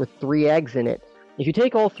nest with 3 eggs in it. If you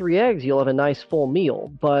take all 3 eggs, you'll have a nice full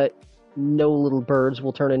meal, but no little birds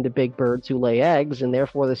will turn into big birds who lay eggs, and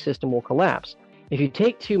therefore the system will collapse. If you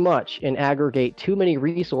take too much and aggregate too many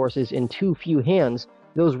resources in too few hands,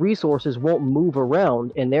 those resources won't move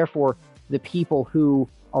around, and therefore the people who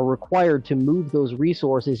are required to move those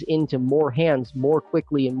resources into more hands more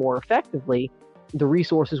quickly and more effectively, the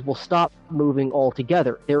resources will stop moving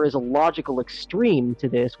altogether. There is a logical extreme to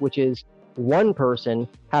this, which is one person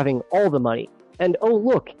having all the money. And oh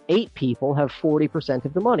look, 8 people have 40%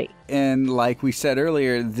 of the money. And like we said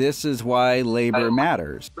earlier, this is why labor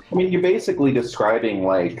matters. I mean, you're basically describing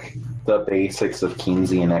like the basics of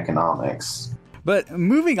Keynesian economics. But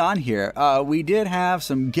moving on here, we did have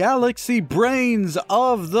some Galaxy Brains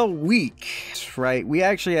of the Week, right? We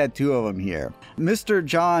actually had 2 of them here. Mr.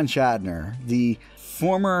 John Shatner, the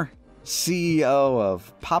former CEO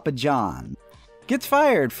of Papa John, gets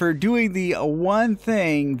fired for doing the one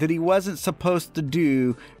thing that he wasn't supposed to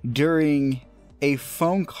do during a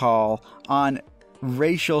phone call on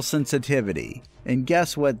racial sensitivity. And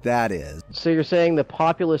guess what that is? So you're saying the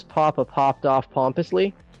populist papa popped off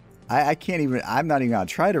pompously? I'm not even going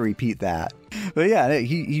to try to repeat that. But yeah,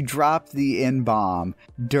 he dropped the N-bomb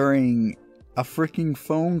during a freaking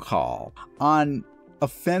phone call on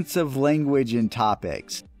offensive language and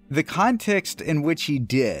topics. The context in which he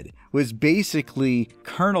did was basically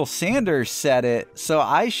Colonel Sanders said it, so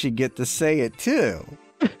I should get to say it too.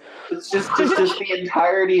 It's just the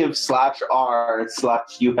entirety of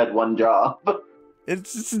 /r/you had one job.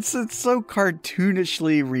 It's so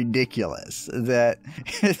cartoonishly ridiculous that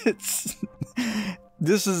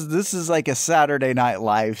this is like a Saturday Night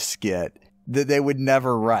Live skit that they would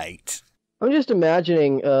never write. I'm just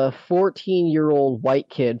imagining a 14-year-old white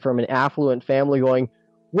kid from an affluent family going,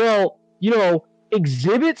 well, you know,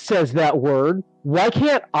 Exhibit says that word. Why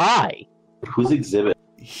can't I? Who's Exhibit?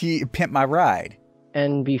 He Pimp My Ride.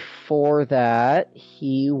 And before that,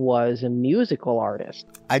 he was a musical artist.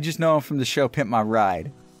 I just know him from the show Pimp My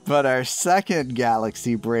Ride. But our second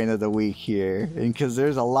Galaxy Brain of the Week here, and because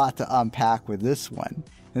there's a lot to unpack with this one.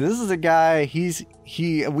 And this is a guy,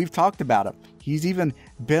 we've talked about him. He's even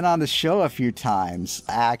been on the show a few times,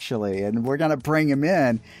 actually, and we're going to bring him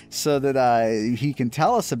in so that he can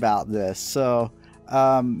tell us about this. So,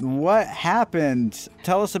 what happened?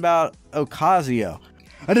 Tell us about Ocasio.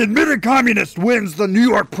 An admitted communist wins the New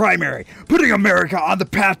York primary, putting America on the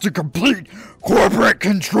path to complete corporate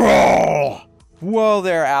control. Whoa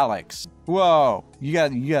there, Alex. Whoa. You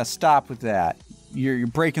gotta stop with that. You're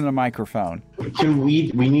breaking the microphone.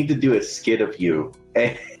 We need to do a skit of you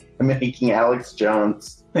making Alex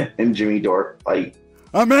Jones and Jimmy Dore fight.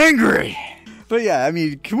 I'm angry. But yeah, I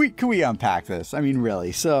mean, can we unpack this? I mean,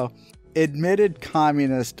 really. So, admitted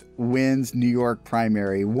communist wins New York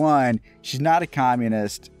primary. One, she's not a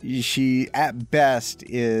communist. She, at best,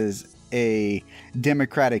 is a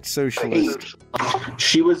democratic socialist.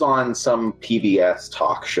 She was on some PBS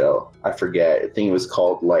talk show. I forget. I think it was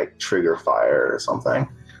called like Trigger Fire or something.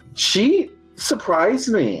 She surprised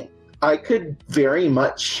me. I could very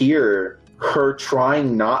much hear her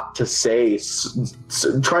trying not to say,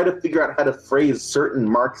 try to figure out how to phrase certain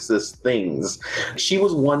Marxist things. She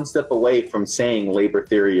was one step away from saying labor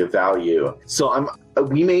theory of value. So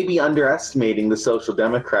we may be underestimating the Social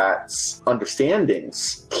Democrats'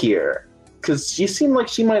 understandings here, because she seemed like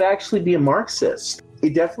she might actually be a Marxist.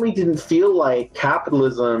 It definitely didn't feel like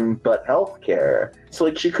capitalism, but healthcare. So,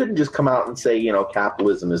 like, she couldn't just come out and say,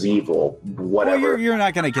 capitalism is evil, whatever. Well, you're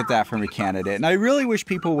not going to get that from a candidate, and I really wish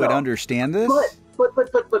people would understand this. But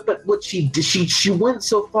what she did, she went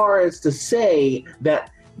so far as to say that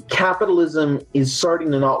capitalism is starting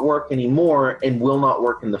to not work anymore and will not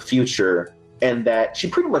work in the future, and that she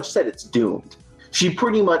pretty much said it's doomed. She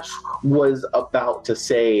pretty much was about to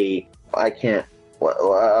say,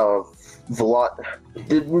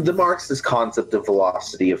 the Marxist concept of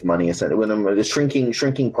velocity of money is when the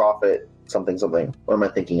shrinking profit, something. What am I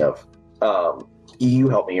thinking of? You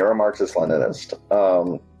help me. You're a Marxist-Leninist.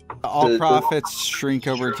 All profits shrink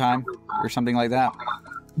over time, or something like that.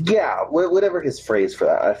 Yeah, whatever his phrase for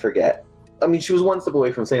that, I forget. I mean, she was one step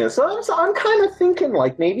away from saying this. So I'm kind of thinking,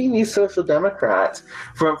 like, maybe these Social Democrats,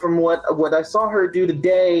 from what I saw her do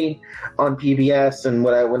today on PBS, and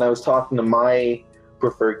when I was talking to my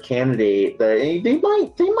preferred candidate, that they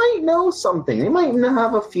might know something. They might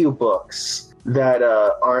have a few books that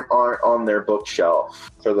aren't on their bookshelf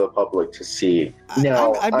for the public to see.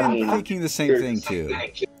 Now, I've been thinking the same thing too.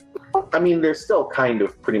 I mean, they're still kind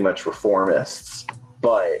of pretty much reformists,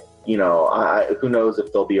 but who knows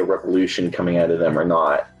if there'll be a revolution coming out of them or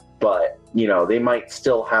not. But they might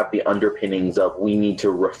still have the underpinnings of we need to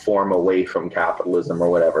reform away from capitalism or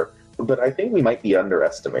whatever. But I think we might be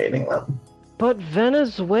underestimating them. But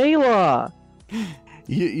Venezuela!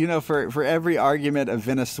 For every argument of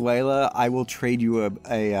Venezuela, I will trade you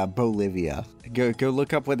a Bolivia. Go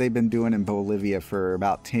look up what they've been doing in Bolivia for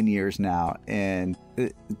about 10 years now, and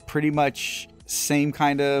pretty much same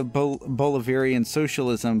kind of Bolivarian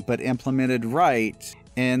socialism, but implemented right,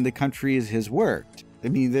 and the country has worked. I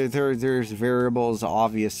mean, there's variables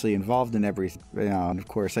obviously involved in everything. And of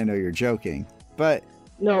course, I know you're joking, but...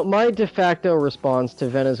 No, my de facto response to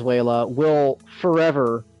Venezuela will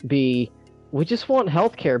forever be, we just want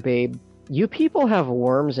healthcare, babe. You people have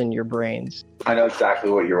worms in your brains. I know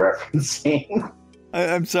exactly what you're referencing.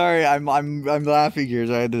 I'm sorry, I'm laughing here,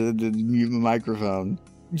 so I had to mute the microphone.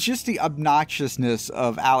 Just the obnoxiousness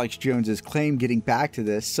of Alex Jones's claim, getting back to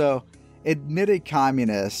this. So, admitted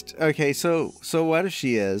communist. Okay, so what if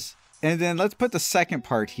she is? And then let's put the second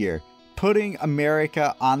part here. Putting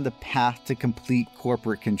America on the path to complete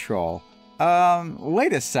corporate control.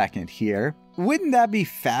 Wait a second here. Wouldn't that be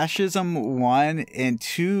fascism, one? And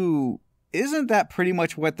two, isn't that pretty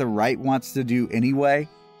much what the right wants to do anyway?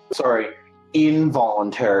 Sorry,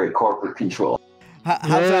 involuntary corporate control.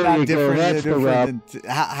 How's that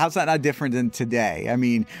not different than today? I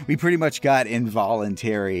mean, we pretty much got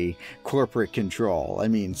involuntary corporate control. I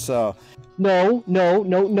mean, so... No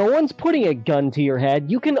one's putting a gun to your head.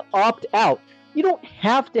 You can opt out. You don't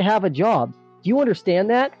have to have a job. Do you understand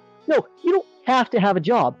that? No, you don't have to have a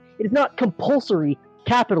job. It is not compulsory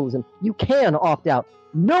capitalism. You can opt out.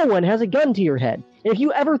 No one has a gun to your head. And if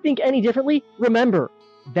you ever think any differently, remember,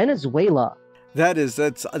 Venezuela.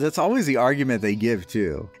 That's always the argument they give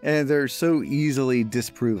too. And they're so easily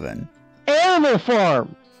disproven. Animal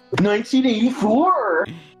Farm! 1984!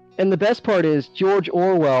 And the best part is George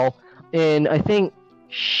Orwell, in, I think,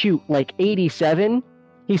 87,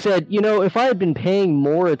 he said, if I had been paying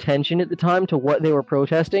more attention at the time to what they were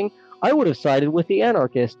protesting, I would have sided with the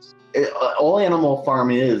anarchists. All Animal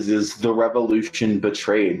Farm is The Revolution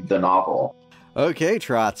Betrayed, the novel. Okay,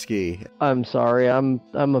 Trotsky. I'm sorry, I'm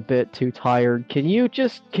a bit too tired. Can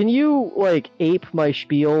you ape my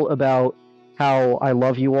spiel about how I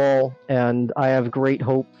love you all, and I have great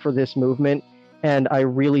hope for this movement, and I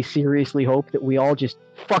really seriously hope that we all just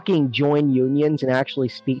fucking join unions and actually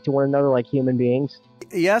speak to one another like human beings?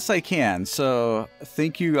 Yes, I can. So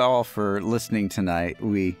thank you all for listening tonight.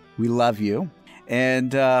 We love you.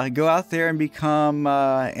 and go out there and become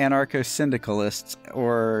anarcho-syndicalists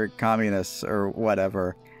or communists or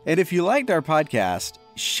whatever. And if you liked our podcast,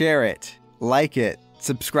 share it, like it,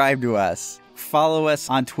 subscribe to us. Follow us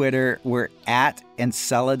on Twitter. We're at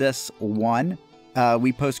Enceladus1.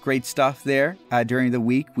 We post great stuff there. During the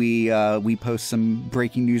week, we post some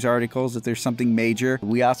breaking news articles if there's something major.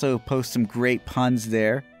 We also post some great puns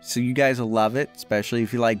there, so you guys will love it, especially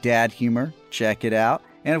if you like dad humor. Check it out.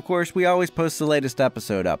 And of course, we always post the latest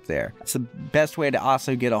episode up there. It's the best way to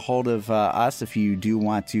also get a hold of us if you do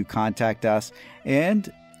want to contact us.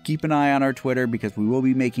 And keep an eye on our Twitter, because we will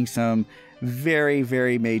be making some very,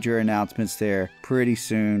 very major announcements there pretty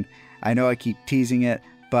soon. I know I keep teasing it,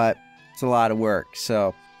 but it's a lot of work.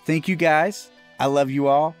 So thank you guys. I love you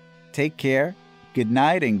all. Take care. Good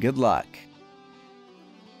night and good luck.